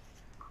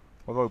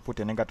 whether we put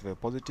a negative or a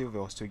positive, they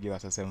will still give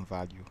us the same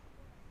value.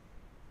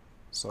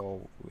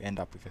 So we end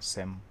up with the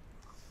same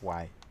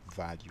y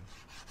value.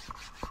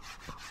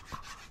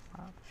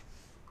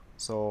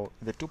 So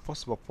the 2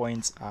 possible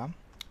points are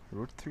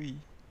root 3.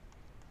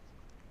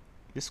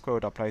 This square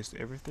root applies to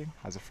everything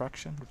as a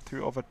fraction. Root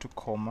 3 over 2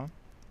 comma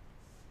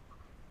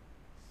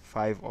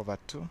 5 over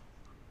 2,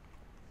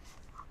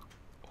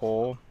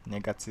 or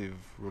negative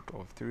root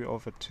of 3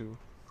 over 2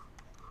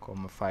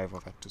 comma 5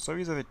 over 2. So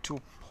these are the 2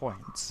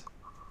 points,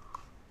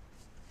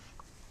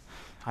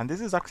 and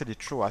this is actually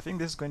true. I think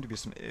this is going to be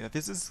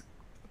this is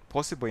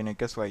possible in a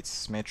case where it's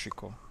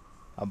symmetrical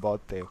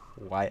about the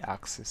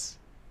y-axis.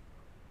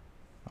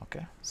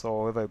 Okay,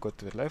 so whether you go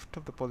to the left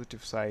of the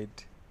positive side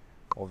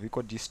of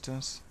equal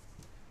distance,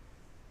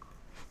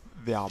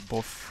 they are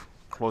both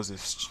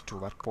closest to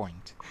that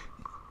point.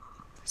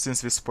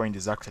 Since this point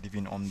is actually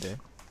even on the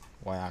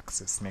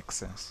y-axis, makes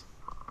sense.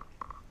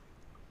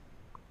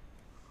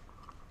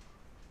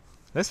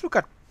 Let's look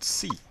at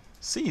C.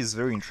 C is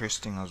very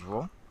interesting as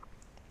well.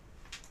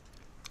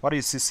 What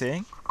is C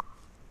saying?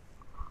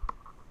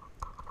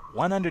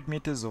 100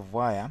 meters of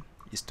wire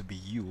is to be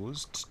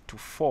used to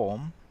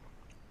form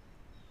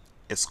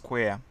a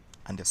square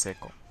and a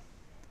circle.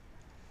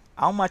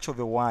 How much of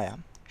the wire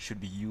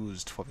should be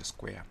used for the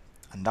square,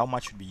 and how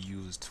much should be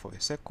used for the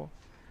circle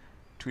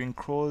to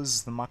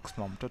enclose the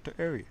maximum total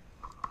area?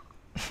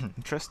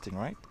 Interesting,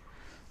 right?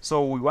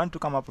 So we want to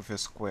come up with a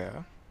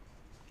square.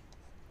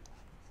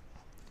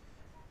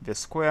 The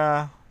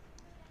square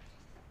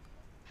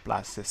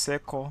plus the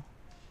circle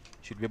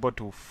should be able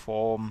to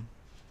form,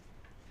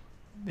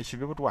 it should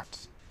be able to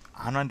what?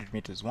 100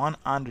 meters.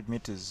 100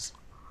 meters.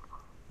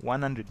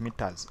 100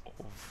 meters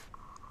of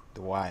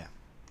the wire.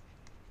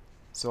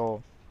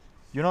 So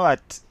you know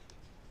that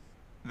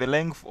the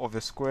length of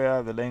a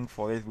square, the length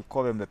for it, we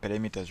call them the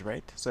perimeters,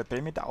 right? So a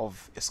perimeter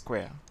of a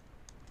square,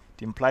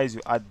 it implies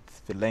you add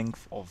the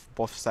length of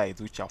both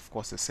sides, which are of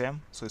course the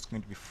same. So it's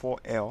going to be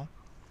 4L,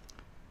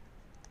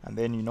 and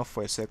then you know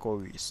for a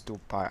circle it's 2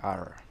 pi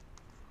r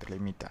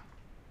perimeter.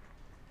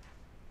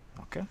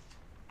 Okay,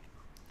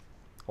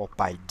 or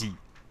pi d.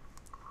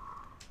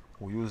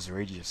 We'll use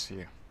radius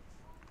here.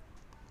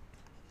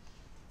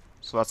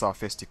 So that's our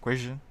first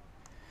equation.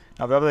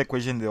 Now the other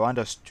equation, they want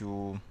us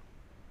to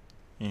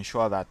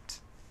ensure that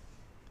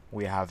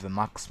we have the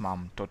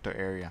maximum total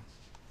area.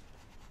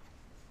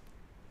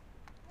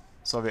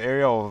 So the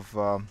area of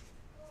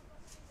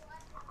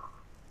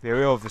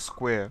the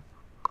square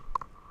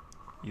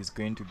is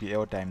going to be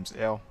L times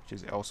L,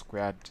 which is L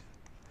squared.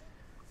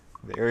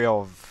 The area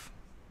of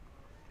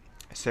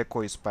a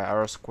circle is pi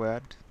r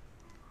squared,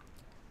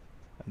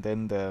 and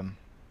then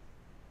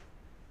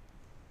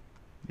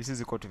this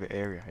is equal to the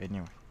area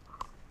anyway.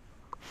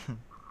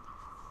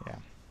 Yeah.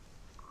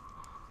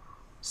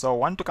 So I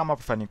want to come up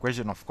with an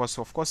equation. Of course,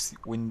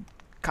 when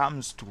it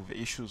comes to the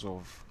issues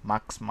of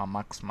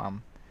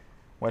maximum,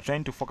 we're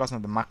trying to focus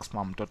on the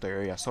maximum total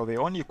area. So the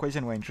only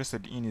equation we're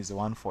interested in is the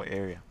one for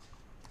area.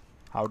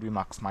 How do we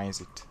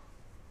maximize it?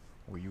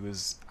 we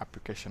use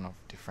application of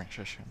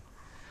differentiation.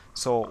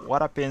 So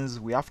what happens,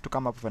 we have to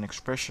come up with an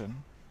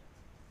expression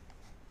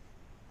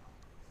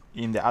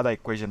in the other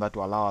equation that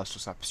will allow us to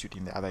substitute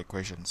in the other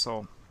equation.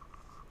 So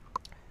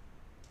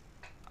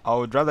I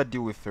would rather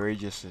deal with the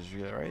radiuses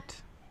here,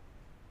 right?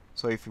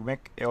 So if you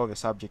make L the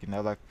subject in the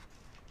other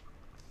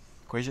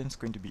equation, it's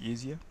going to be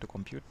easier to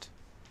compute.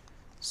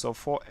 So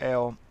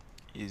 4L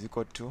is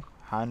equal to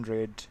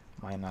 100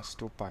 minus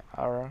 2 pi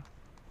r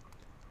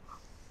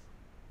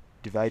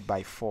divided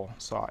by 4.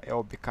 So our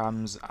L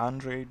becomes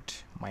 100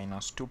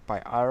 minus 2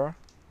 pi r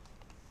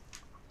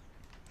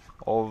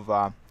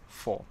over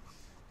 4.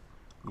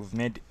 We've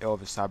made L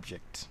the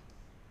subject.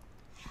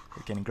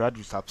 We can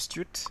gradually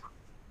substitute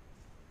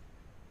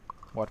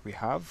what we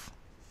have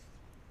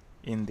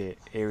in the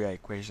area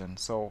equation.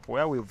 So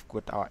where we've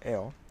got our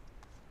L,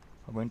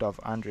 we're going to have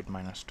 100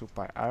 minus 2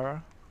 pi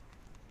r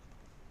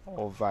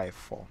over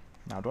 4.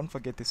 Now don't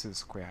forget this is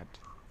squared,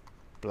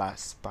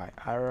 plus pi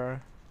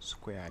r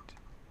squared.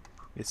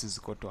 This is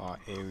equal to our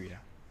area.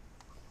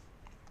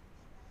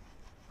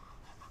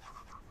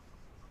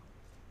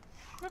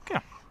 Okay.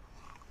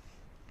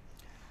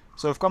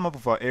 So we've come up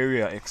with our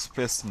area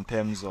expressed in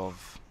terms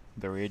of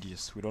the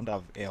radius. We don't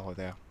have L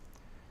there.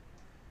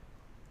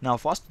 Now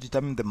for us to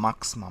determine the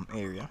maximum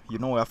area, you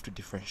know we have to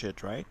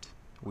differentiate, right?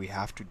 We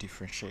have to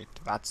differentiate.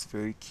 That's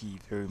very key,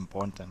 very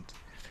important.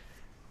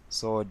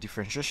 So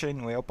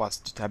differentiation will help us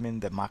determine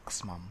the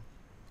maximum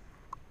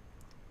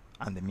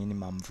and the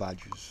minimum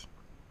values.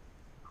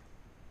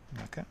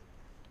 Okay.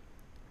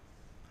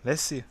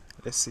 Let's see.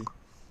 So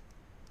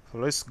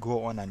let's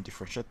go on and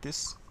differentiate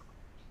this.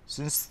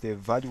 Since the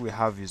value we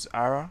have is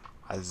r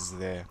as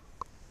the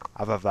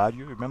other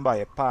value, remember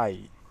a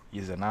pi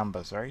is a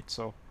numbers, right?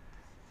 So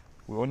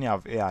we only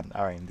have a and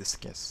r in this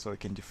case, so we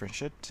can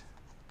differentiate.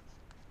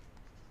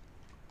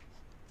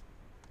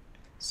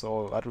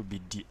 So that would be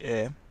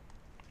dA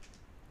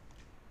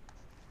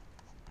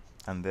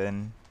and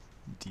then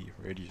d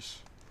radius.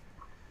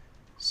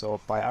 So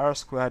pi r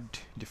squared,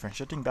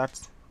 differentiating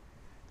that,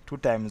 2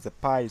 times the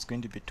pi is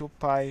going to be 2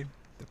 pi.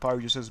 The pi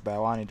reduces by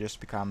 1, it just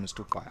becomes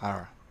 2 pi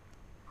r.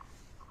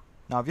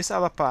 Now this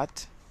other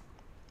part,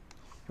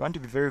 you want to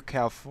be very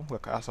careful. We're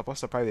supposed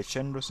to apply the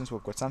chain rule since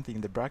we've got something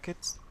in the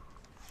brackets.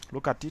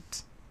 Look at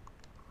it.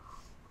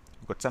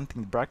 We've got something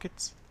in the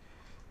brackets.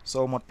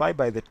 So multiply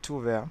by the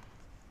 2 there.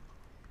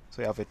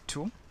 So you have a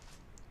 2.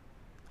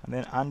 And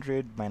then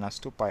 100 minus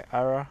 2 pi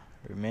r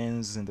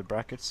remains in the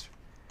brackets.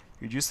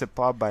 Reduce the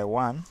power by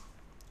 1,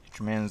 it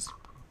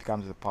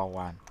becomes the power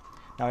 1.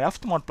 Now you have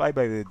to multiply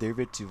by the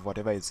derivative,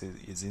 whatever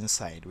is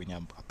inside when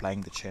you're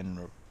applying the chain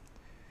rule.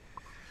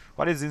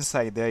 What is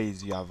inside there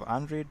is you have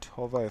 100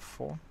 over a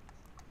 4,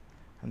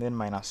 and then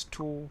minus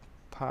 2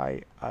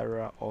 pi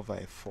r over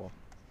a 4.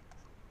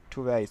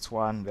 2 there it's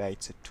 1, there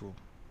it's a 2.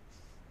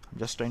 I'm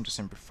just trying to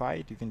simplify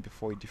it even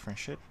before we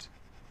differentiate.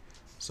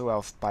 So we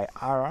have pi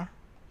r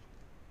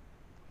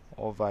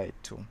over a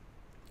 2.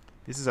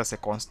 This is as a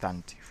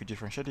constant. If you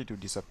differentiate it will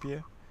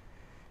disappear.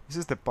 This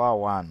is the power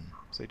 1,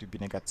 so it will be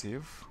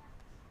negative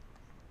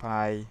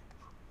pi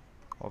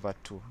over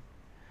 2.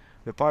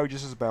 The power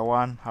reduces by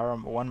 1,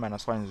 1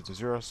 minus 1 is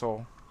 0,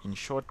 so in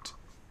short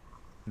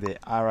the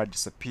r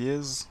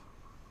disappears,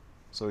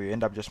 so you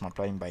end up just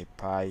multiplying by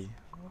pi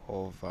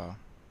over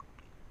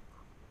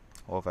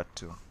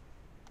 2.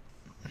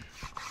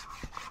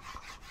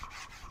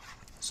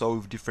 So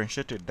we've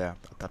differentiated there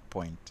at that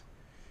point.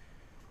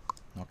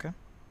 Okay,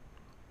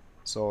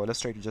 so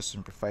let's try to just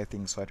simplify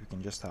things so that we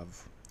can just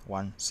have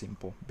one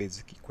simple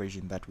basic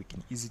equation that we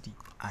can easily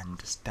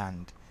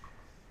understand.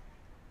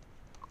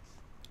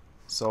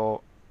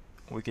 So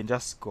we can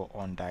just go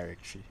on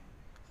directly.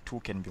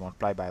 2 can be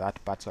multiplied by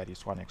that part, so that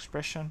is one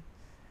expression.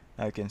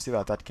 Now you can see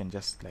that that can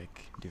just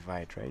like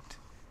divide, right?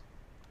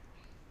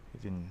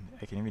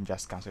 I can even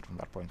just cancel it from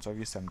that point. So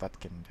obviously, and that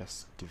can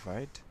just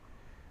divide,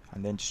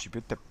 and then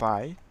distribute the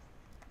pi.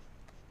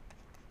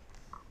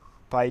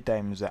 Pi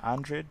times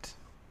 100.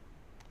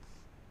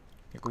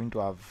 You're going to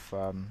have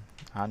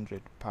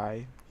 100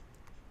 pi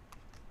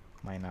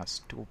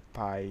minus 2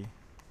 pi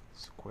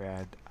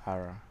squared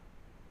r.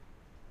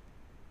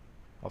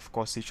 Of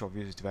course, each of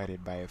these is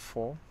divided by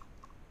 4.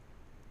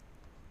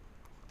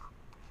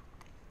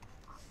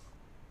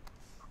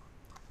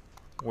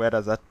 Where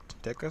does that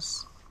take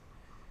us?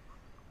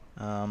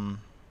 We're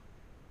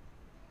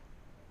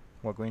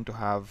going to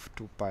have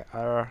 2 pi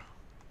r,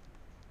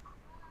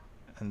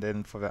 and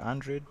then for the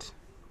 100,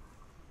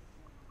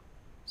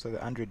 so the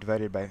 100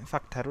 divided by, in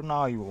fact, I don't know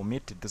how you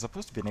omit it. There's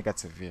supposed to be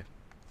negative here.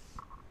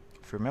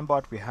 If you remember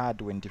what we had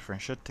when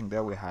differentiating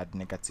there, we had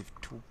negative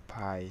 2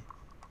 pi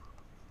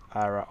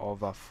r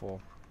over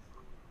 4.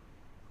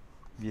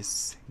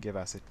 This gave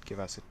us a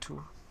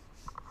 2,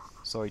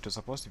 so it was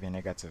supposed to be a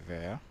negative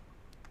there.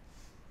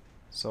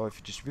 So if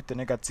you distribute the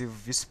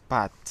negative, this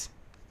part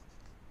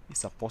is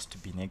supposed to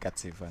be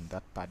negative and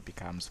that part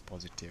becomes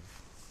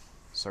positive.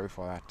 Sorry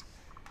for that.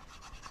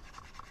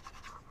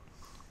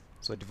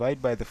 So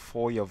divide by the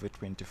 4, you have a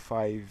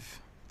 25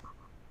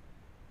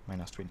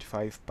 minus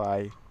 25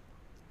 pi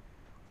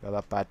The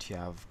other part you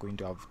have going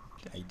to have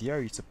the idea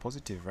it's a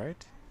positive,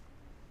 right?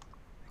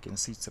 You can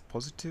see it's a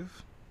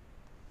positive.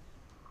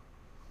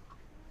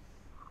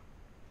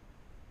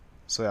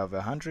 So you have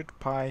 100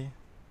 pi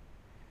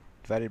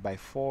divided by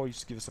 4,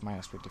 just gives us a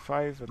minus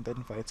 25, and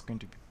then it's going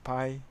to be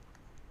pi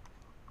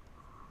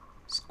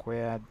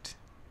squared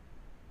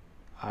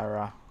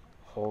r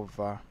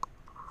over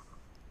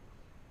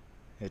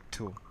a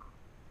 2.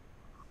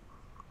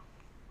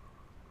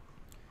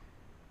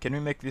 Can we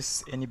make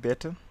this any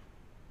better?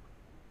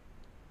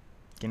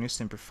 Can you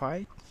simplify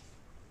it?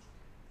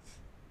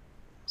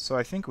 So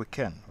I think we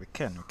can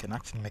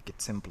actually make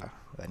it simpler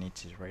than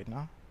it is right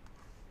now.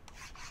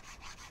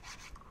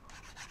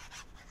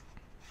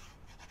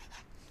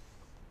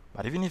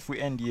 But even if we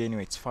end here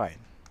anyway, it's fine.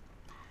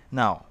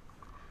 Now,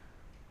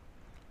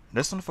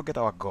 let's not forget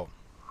our goal.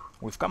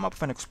 We've come up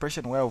with an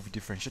expression where we've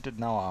differentiated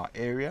now our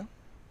area,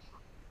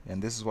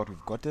 and this is what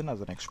we've gotten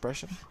as an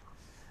expression.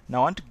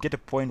 Now I want to get a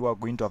point where we're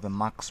going to have a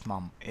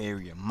maximum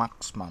area.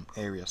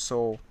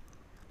 So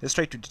let's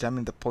try to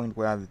determine the point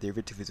where the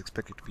derivative is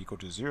expected to be equal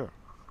to 0.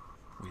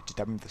 We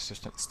determine the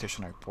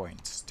stationary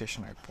points.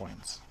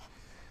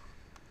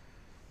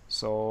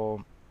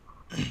 So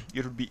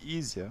it would be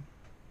easier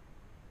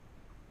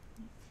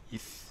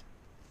if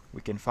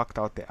we can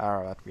factor out the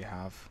r that we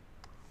have.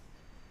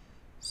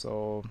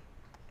 So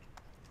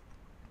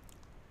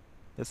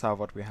let's have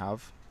what we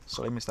have.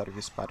 So let me start with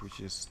this part, which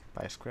is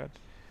pi squared.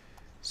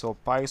 So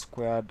pi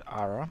squared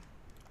r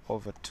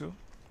over 2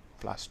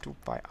 plus 2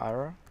 pi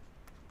r,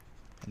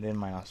 and then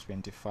minus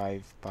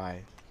 25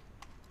 pi.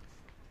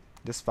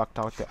 Just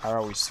factor out the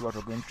r, we see what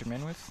we're going to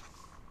remain with.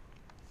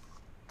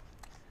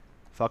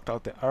 Factor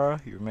out the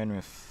r, you remain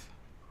with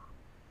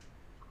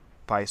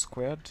pi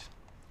squared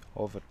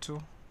over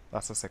 2,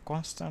 that's as a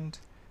constant,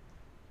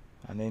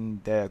 and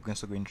then there are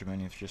also going to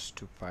remain with just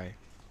 2 pi,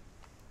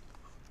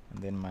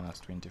 and then minus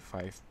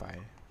 25 pi.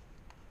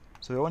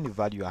 So the only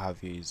value I have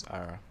here is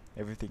r.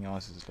 Everything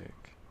else is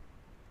like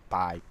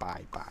pi.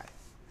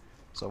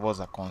 So those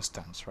are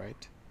constants,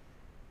 right?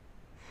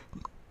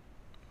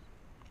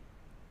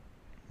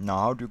 Now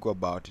how do you go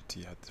about it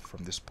here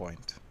from this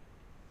point?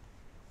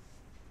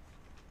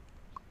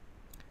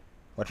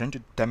 We're trying to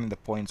determine the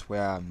points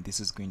where this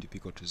is going to be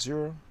equal to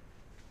 0.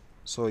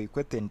 So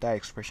equate the entire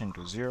expression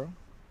to 0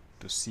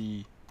 to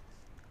see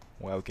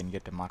where we can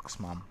get the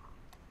maximum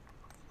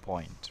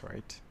point,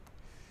 right?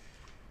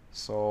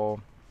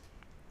 So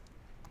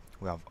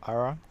we have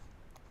r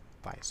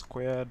pi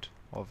squared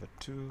over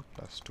 2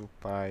 plus 2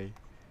 pi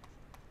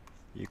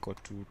equal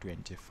to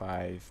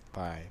 25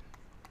 pi.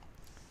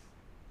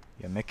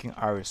 You're making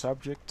r a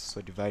subject,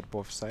 so divide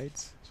both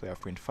sides. So you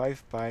have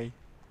 25 pi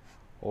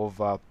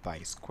over pi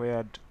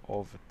squared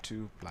over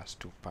 2 plus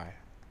 2 pi.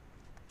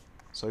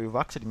 So you've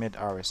actually made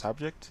r a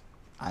subject,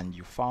 and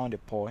you found a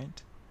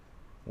point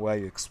where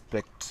you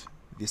expect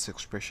this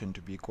expression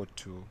to be equal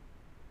to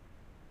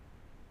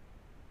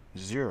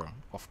 0.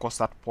 Of course,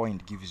 that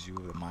point gives you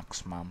the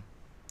maximum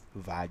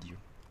value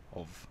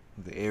of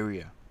the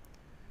area.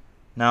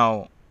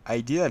 Now,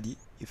 ideally,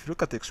 if you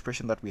look at the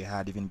expression that we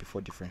had even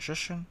before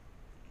differentiation,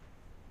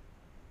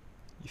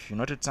 if you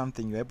noted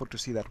something, you're able to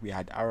see that we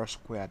had r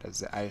squared as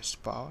the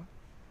highest power.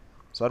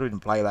 So that would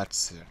imply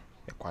that's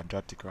a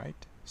quadratic, right?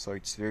 So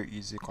it's very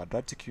easy.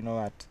 Quadratic, you know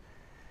that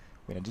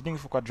when you're dealing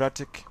with a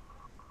quadratic,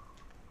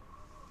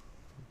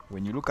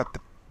 when you look at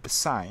the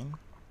sign,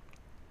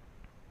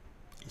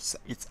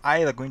 it's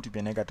either going to be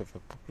a negative,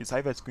 it's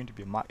going to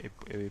be a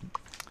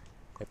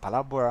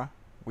parabola,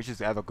 which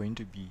is either going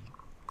to be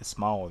a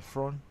small or a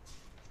from,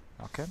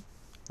 okay,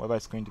 whether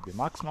it's going to be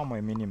maximum or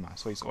a minima.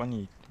 So it's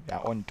only, there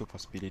are only two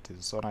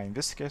possibilities. So now in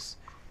this case,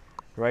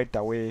 right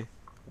away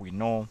we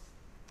know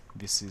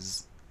this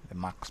is the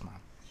maximum.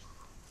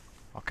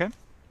 Okay,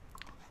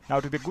 now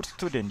to be a good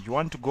student, you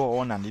want to go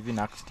on and even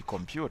actually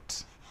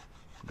compute.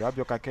 Grab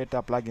your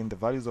calculator, plug in the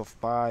values of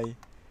pi,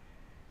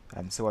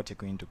 and see what you're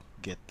going to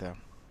get there.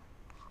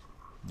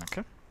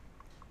 Okay,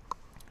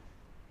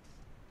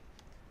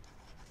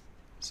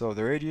 so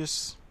the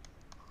radius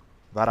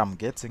that I'm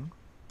getting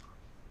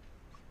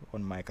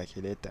on my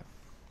calculator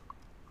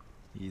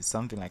is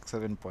something like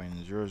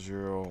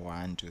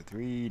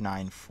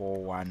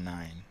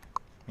 7.001239419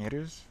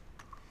 meters.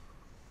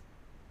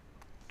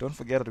 Don't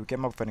forget that we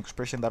came up with an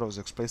expression that was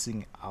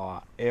expressing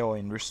our L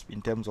in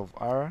terms of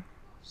r,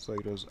 so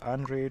it was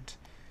 100,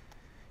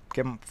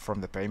 came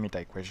from the perimeter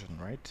equation,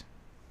 right?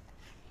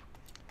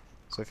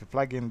 So if you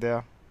plug in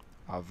there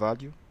our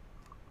value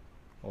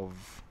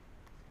of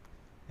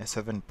a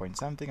 7 point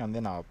something and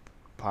then our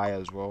pi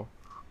as well,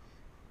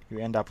 you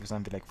end up with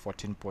something like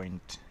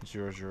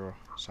 14.00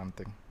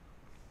 something.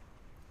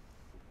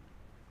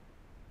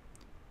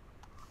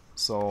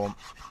 So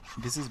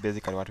this is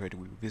basically what we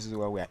do. This is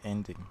where we are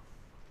ending.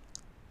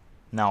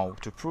 Now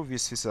to prove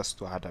this has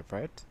to add up,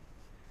 right?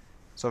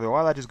 So the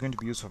y that is going to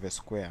be used for a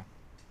square.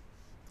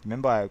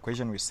 Remember our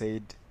equation, we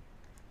said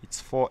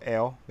it's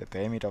 4L, the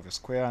perimeter of a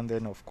square, and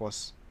then of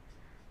course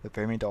the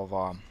perimeter of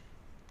our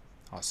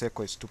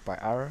circle is 2 pi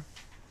r.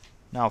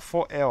 Now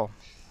 4L,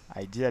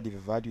 ideally the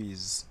value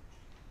is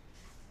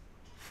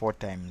 4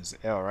 times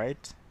L,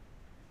 right?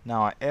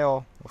 Now our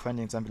L, we're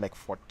finding something like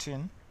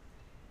 14.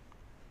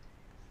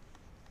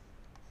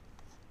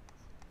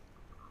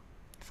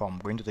 If I'm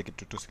going to take it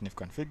to two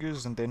significant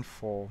figures, and then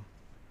for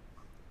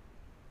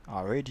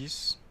our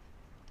radius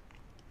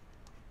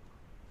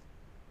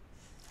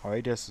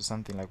is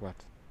something like what?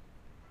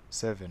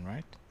 7,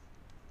 right?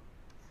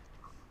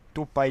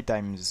 2 pi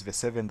times the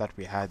 7 that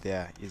we had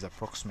there is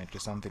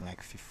approximately something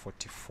like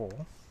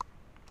 44.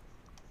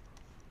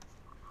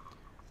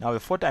 Now the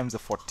 4 times the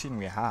 14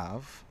 we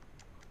have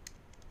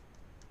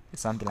is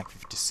something like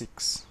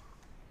 56.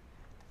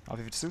 Now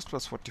 56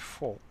 plus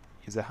 44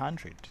 is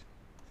 100.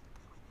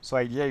 So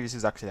ideally this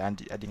is actually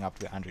adding up to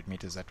the 100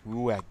 meters that we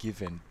were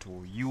given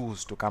to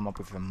use to come up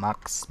with a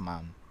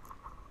maximum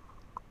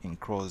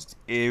enclosed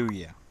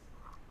area.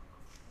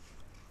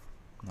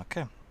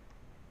 Okay.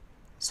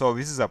 So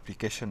this is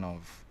application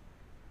of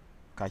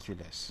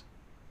calculus.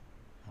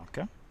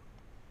 Okay.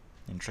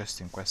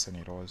 Interesting question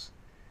it was.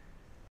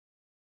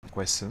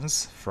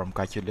 Questions from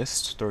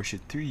calculus tutorial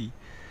sheet 3.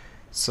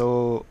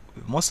 So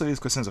most of these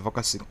questions are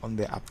focusing on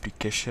the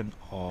application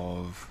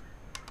of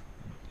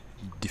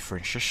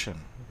differentiation,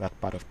 that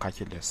part of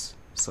calculus.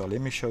 So let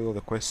me show you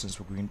the questions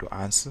we're going to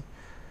answer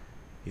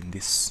in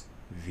this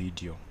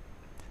video.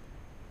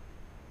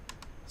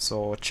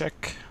 So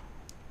check,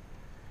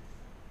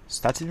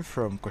 starting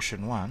from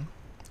question 1.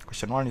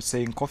 Question 1 is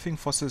saying coughing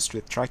forces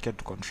the trachea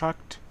to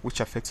contract, which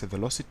affects the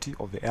velocity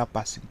of the air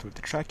passing through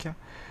the trachea.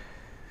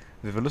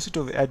 The velocity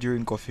of the air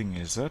during coughing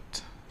is z.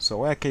 So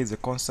where k is a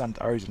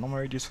constant, r is the normal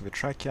radius for the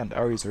trachea, and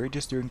r is the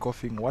radius during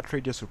coughing, what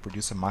radius will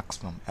produce a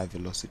maximum air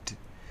velocity?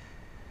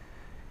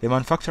 The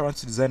manufacturer wants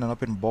to design an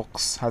open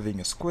box having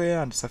a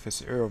square and a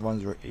surface area of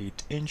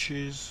 108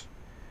 inches.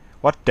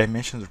 What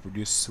dimensions will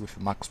produce with a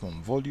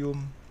maximum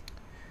volume?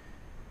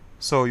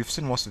 So you've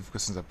seen most of the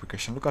questions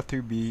application. Look at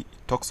 3b, it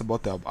talks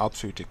about the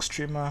absolute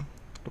extrema.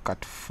 Look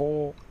at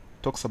 4,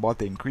 talks about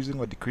the increasing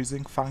or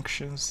decreasing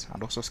functions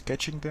and also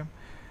sketching them.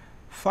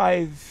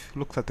 5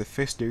 looks at the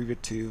first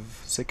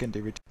derivative, second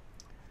derivative.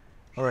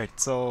 Alright,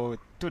 so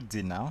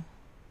 2d now.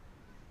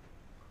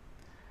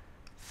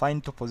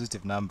 Find two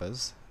positive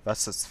numbers that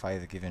satisfy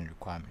the given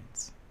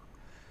requirements.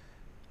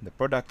 The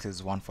product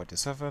is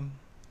 147,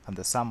 and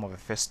the sum of the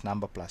first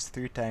number plus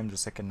 3 times the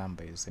second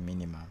number is the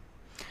minimum.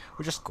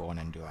 We'll just go on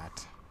and do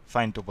that.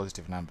 Find two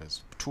positive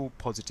numbers.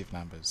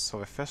 So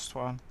the first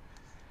one,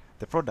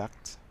 the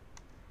product.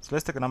 So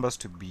let's take the numbers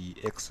to be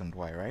x and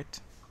y, right?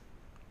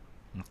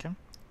 Okay.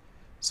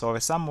 So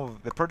the sum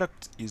of the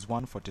product is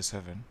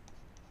 147.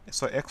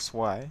 So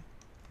xy,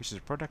 which is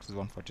the product, is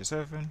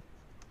 147.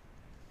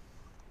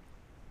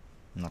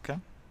 Okay.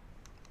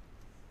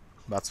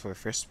 That's for the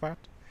first part.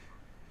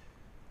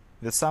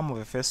 The sum of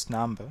the first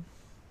number,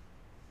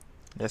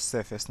 let's say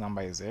the first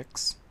number is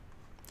x.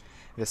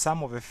 The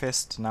sum of the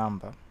first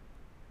number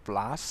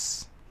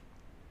plus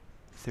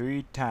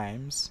 3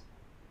 times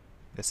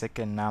the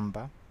second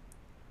number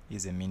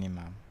is a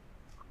minimum.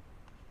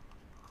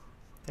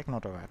 Take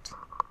note of that.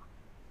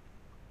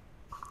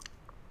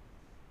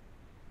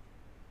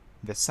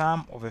 The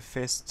sum of the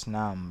first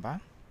number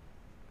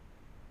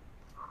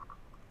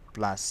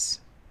plus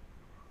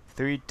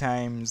 3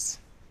 times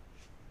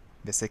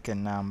the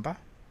second number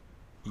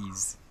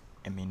is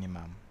a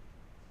minimum.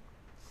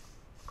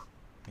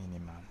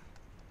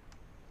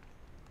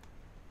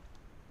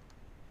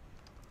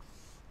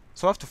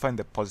 So I have to find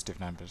the positive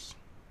numbers.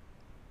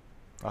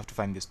 I have to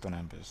find these two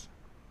numbers.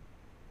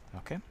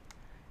 Okay.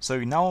 So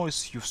now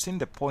you've seen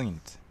the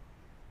point.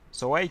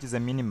 So why it is a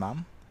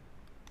minimum,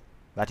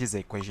 that is the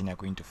equation you're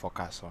going to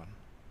focus on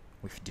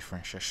with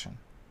differentiation,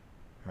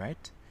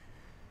 right?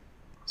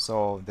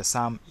 So the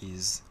sum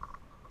is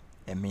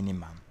a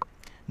minimum.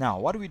 Now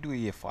what do we do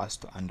here for us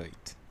to handle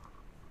it?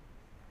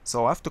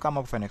 So I have to come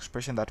up with an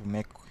expression that will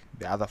make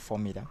the other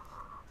formula,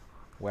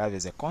 where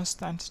there's a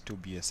constant to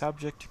be a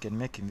subject. You can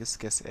make, in this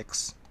case,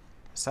 x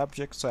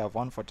subject. So I have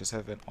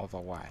 147 over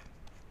y.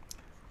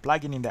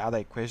 Plugging in the other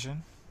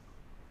equation,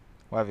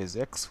 where there's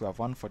x, we have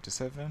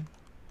 147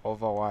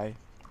 over y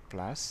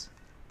plus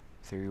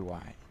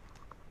 3y.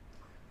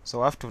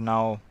 So I have to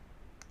now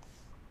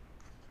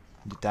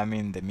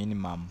determine the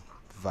minimum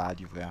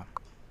value there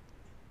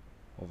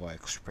of our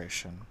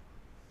expression.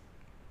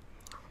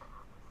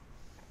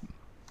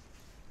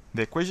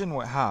 The equation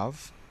we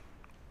have,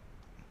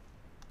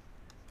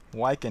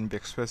 y can be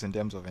expressed in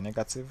terms of a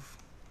negative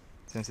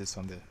since it's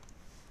on the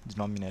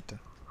denominator.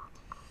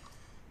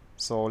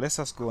 So let's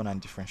just go on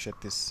and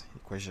differentiate this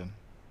equation.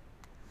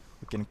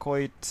 We can call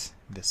it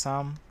the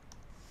sum,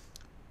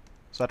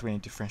 so that when you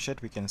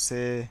differentiate we can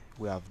say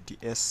we have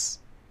ds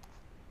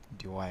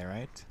dy,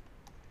 right?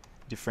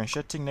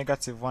 Differentiating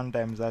negative 1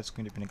 times that's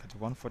going to be negative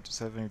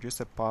 147, reduce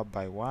the power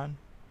by 1,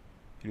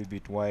 it will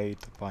be y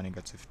to the power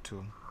negative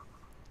 2.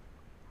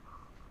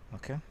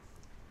 Okay,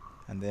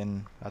 and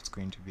then that's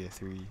going to be a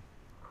 3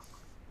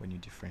 when you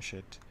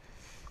differentiate.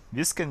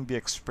 This can be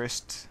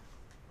expressed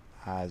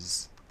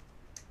as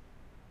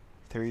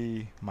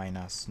 3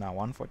 minus, now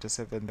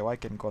 147, the y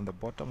can go on the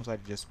bottom, so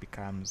it just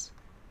becomes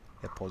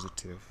a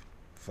positive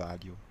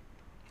value.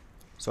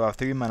 So I have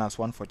 3 minus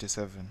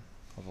 147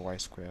 over y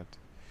squared.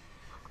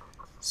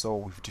 So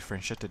we've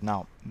differentiated.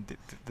 Now,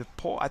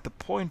 at the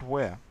point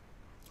where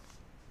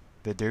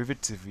the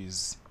derivative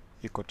is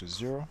equal to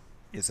 0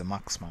 is a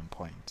maximum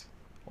point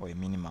or a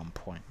minimum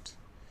point.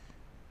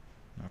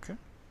 Okay?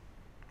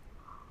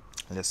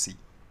 Let's see.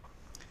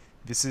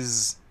 This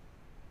is,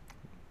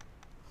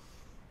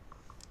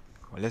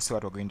 well, let's see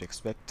what we're going to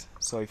expect.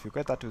 So if you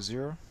get that to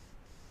 0,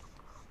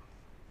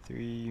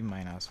 3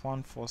 minus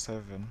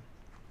 147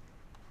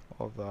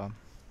 over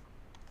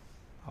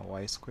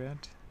y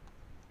squared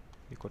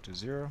equal to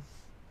 0.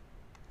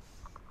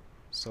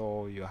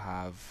 So you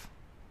have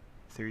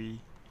 3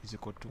 is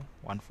equal to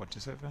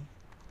 147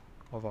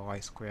 over y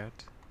squared.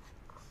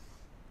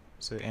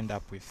 So you end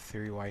up with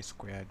 3y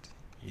squared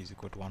is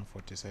equal to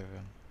 147.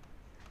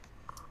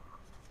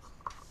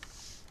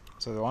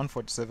 So the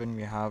 147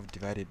 we have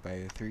divided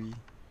by 3,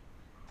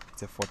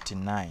 it's a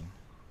 49.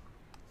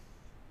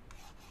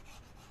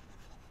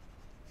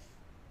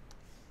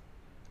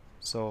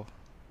 So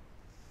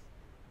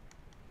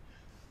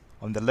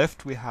on the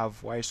left we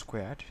have y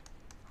squared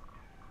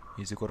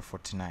is equal to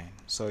 49.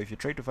 So if you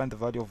try to find the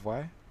value of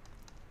y,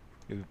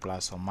 it will be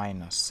plus or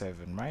minus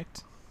 7,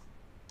 right?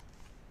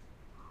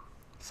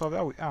 So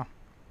there we are.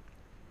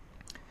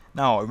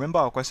 Now remember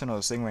our question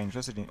was saying we're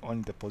interested in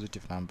only the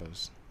positive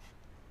numbers.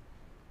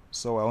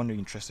 So we're only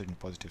interested in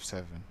positive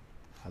 7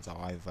 as our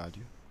y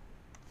value.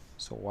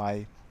 So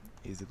y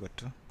is equal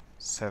to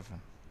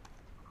 7.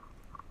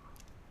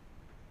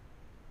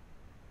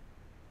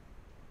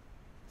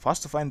 For us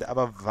to find the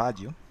other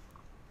value,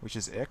 which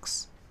is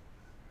x,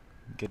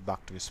 get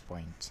back to this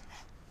point.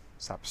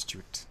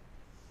 Substitute.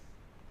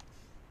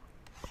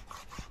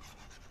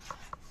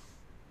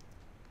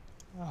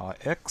 Our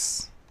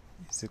x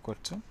is equal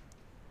to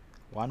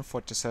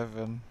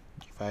 147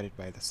 divided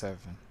by the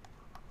 7.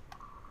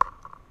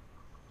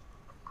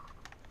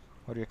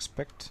 What do you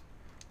expect?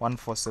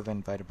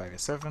 147 divided by the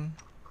 7,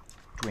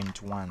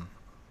 21.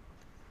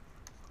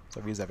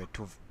 So these are the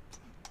two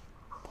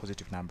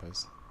positive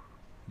numbers.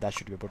 That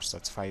should be able to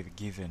satisfy the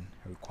given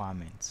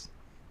requirements.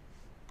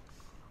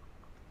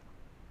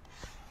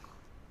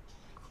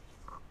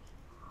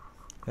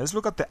 Let's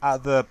look at the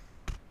other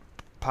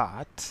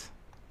part.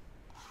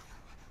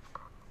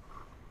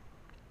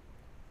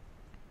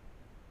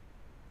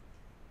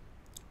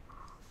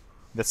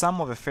 The sum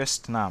of the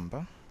first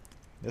number,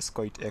 let's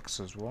call it x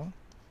as well,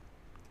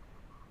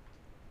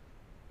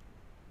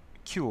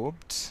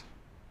 cubed,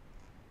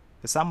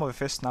 the sum of the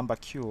first number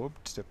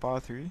cubed to the power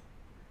 3,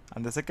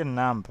 and the second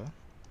number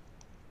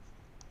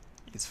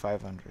is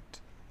 500.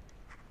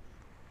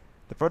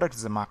 The product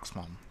is the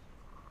maximum.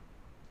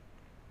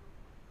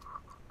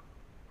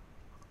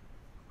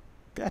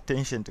 Pay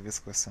attention to this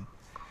question.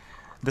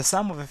 The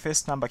sum of the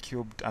first number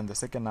cubed and the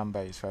second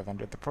number is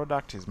 500. The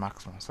product is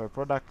maximum. So the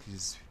product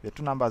is, the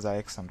two numbers are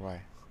x and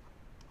y.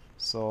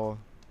 So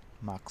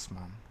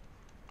maximum.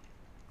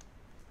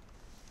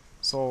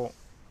 So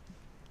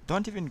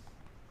don't even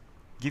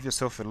give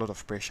yourself a lot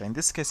of pressure. In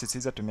this case, it's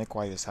easier to make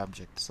y the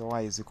subject. So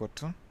y is equal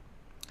to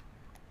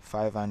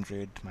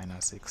 500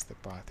 minus x to the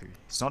power 3.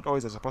 It's not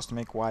always supposed to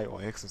make y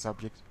or x the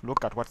subject.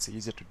 Look at what's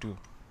easier to do.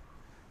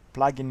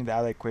 Plug in the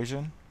other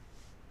equation.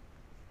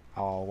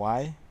 Our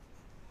y,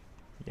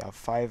 you have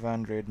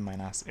 500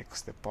 minus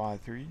x to the power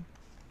 3.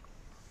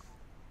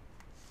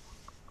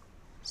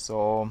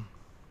 So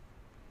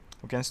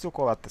we can still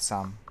call that the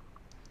sum.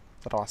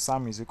 But our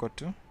sum is equal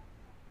to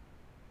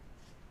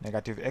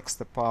negative x to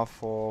the power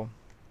 4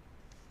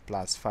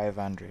 plus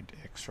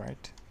 500x,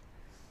 right?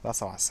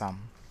 That's our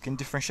sum. You can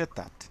differentiate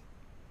that.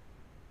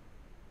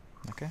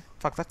 Okay? In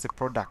fact, that's a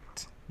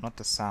product, not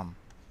a sum.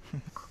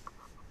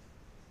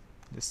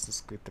 This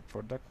is with the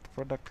product. The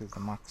product is the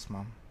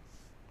maximum.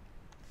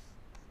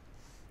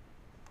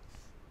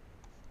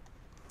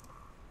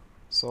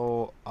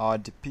 So our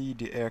dp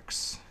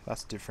dx,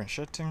 that's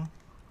differentiating.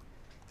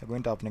 We're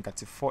going to have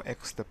negative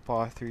 4x to the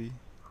power 3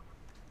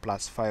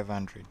 plus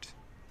 500.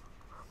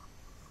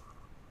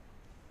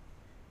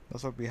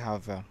 That's what we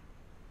have.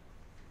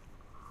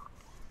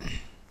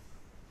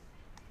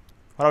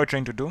 What are we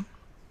trying to do?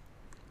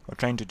 We're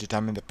trying to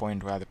determine the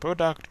point where the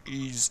product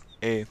is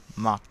a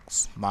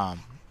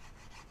maximum.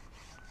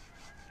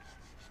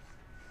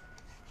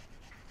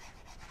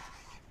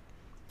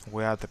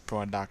 Where the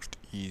product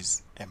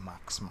is a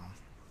maximum.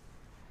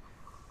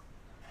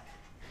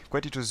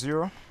 Equate it to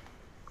 0.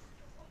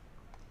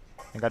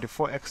 Negative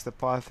 4x to the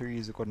power 3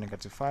 is equal to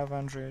negative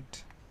 500.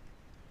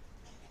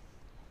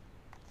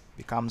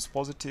 Becomes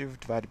positive,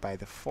 divided by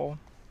the 4.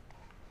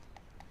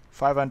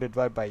 500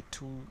 divided by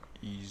 2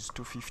 is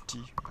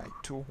 250 by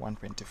 2,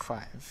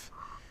 125.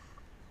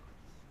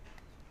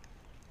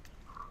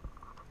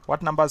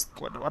 What number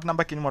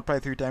can you multiply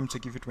 3 times to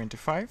give you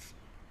 25?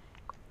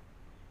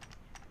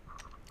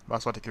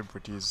 That's what a cube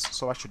is.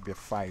 So that should be a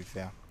 5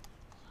 there.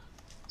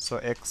 So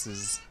x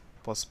is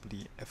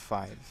possibly a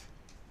 5.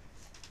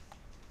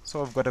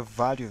 So we've got a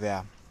value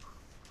there,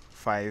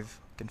 5.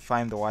 You can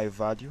find the y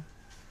value.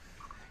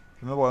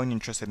 Remember, we're only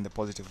interested in the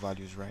positive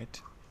values,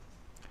 right?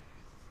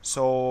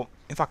 So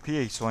in fact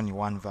here it's only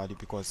one value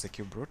because it's a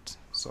cube root,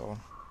 so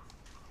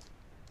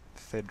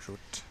third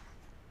root.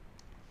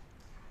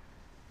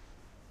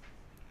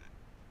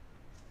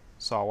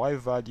 So our y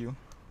value,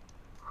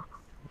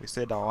 we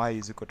said our y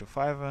is equal to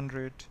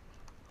 500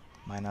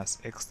 minus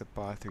x to the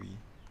power 3.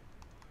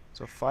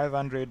 So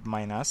 500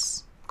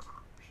 minus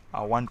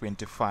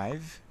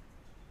 125,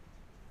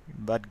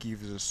 that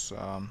gives us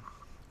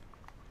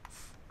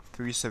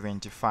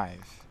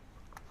 375.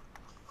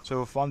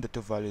 So we found the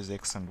two values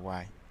x and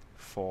y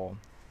for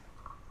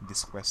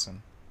this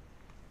question,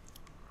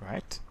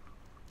 right?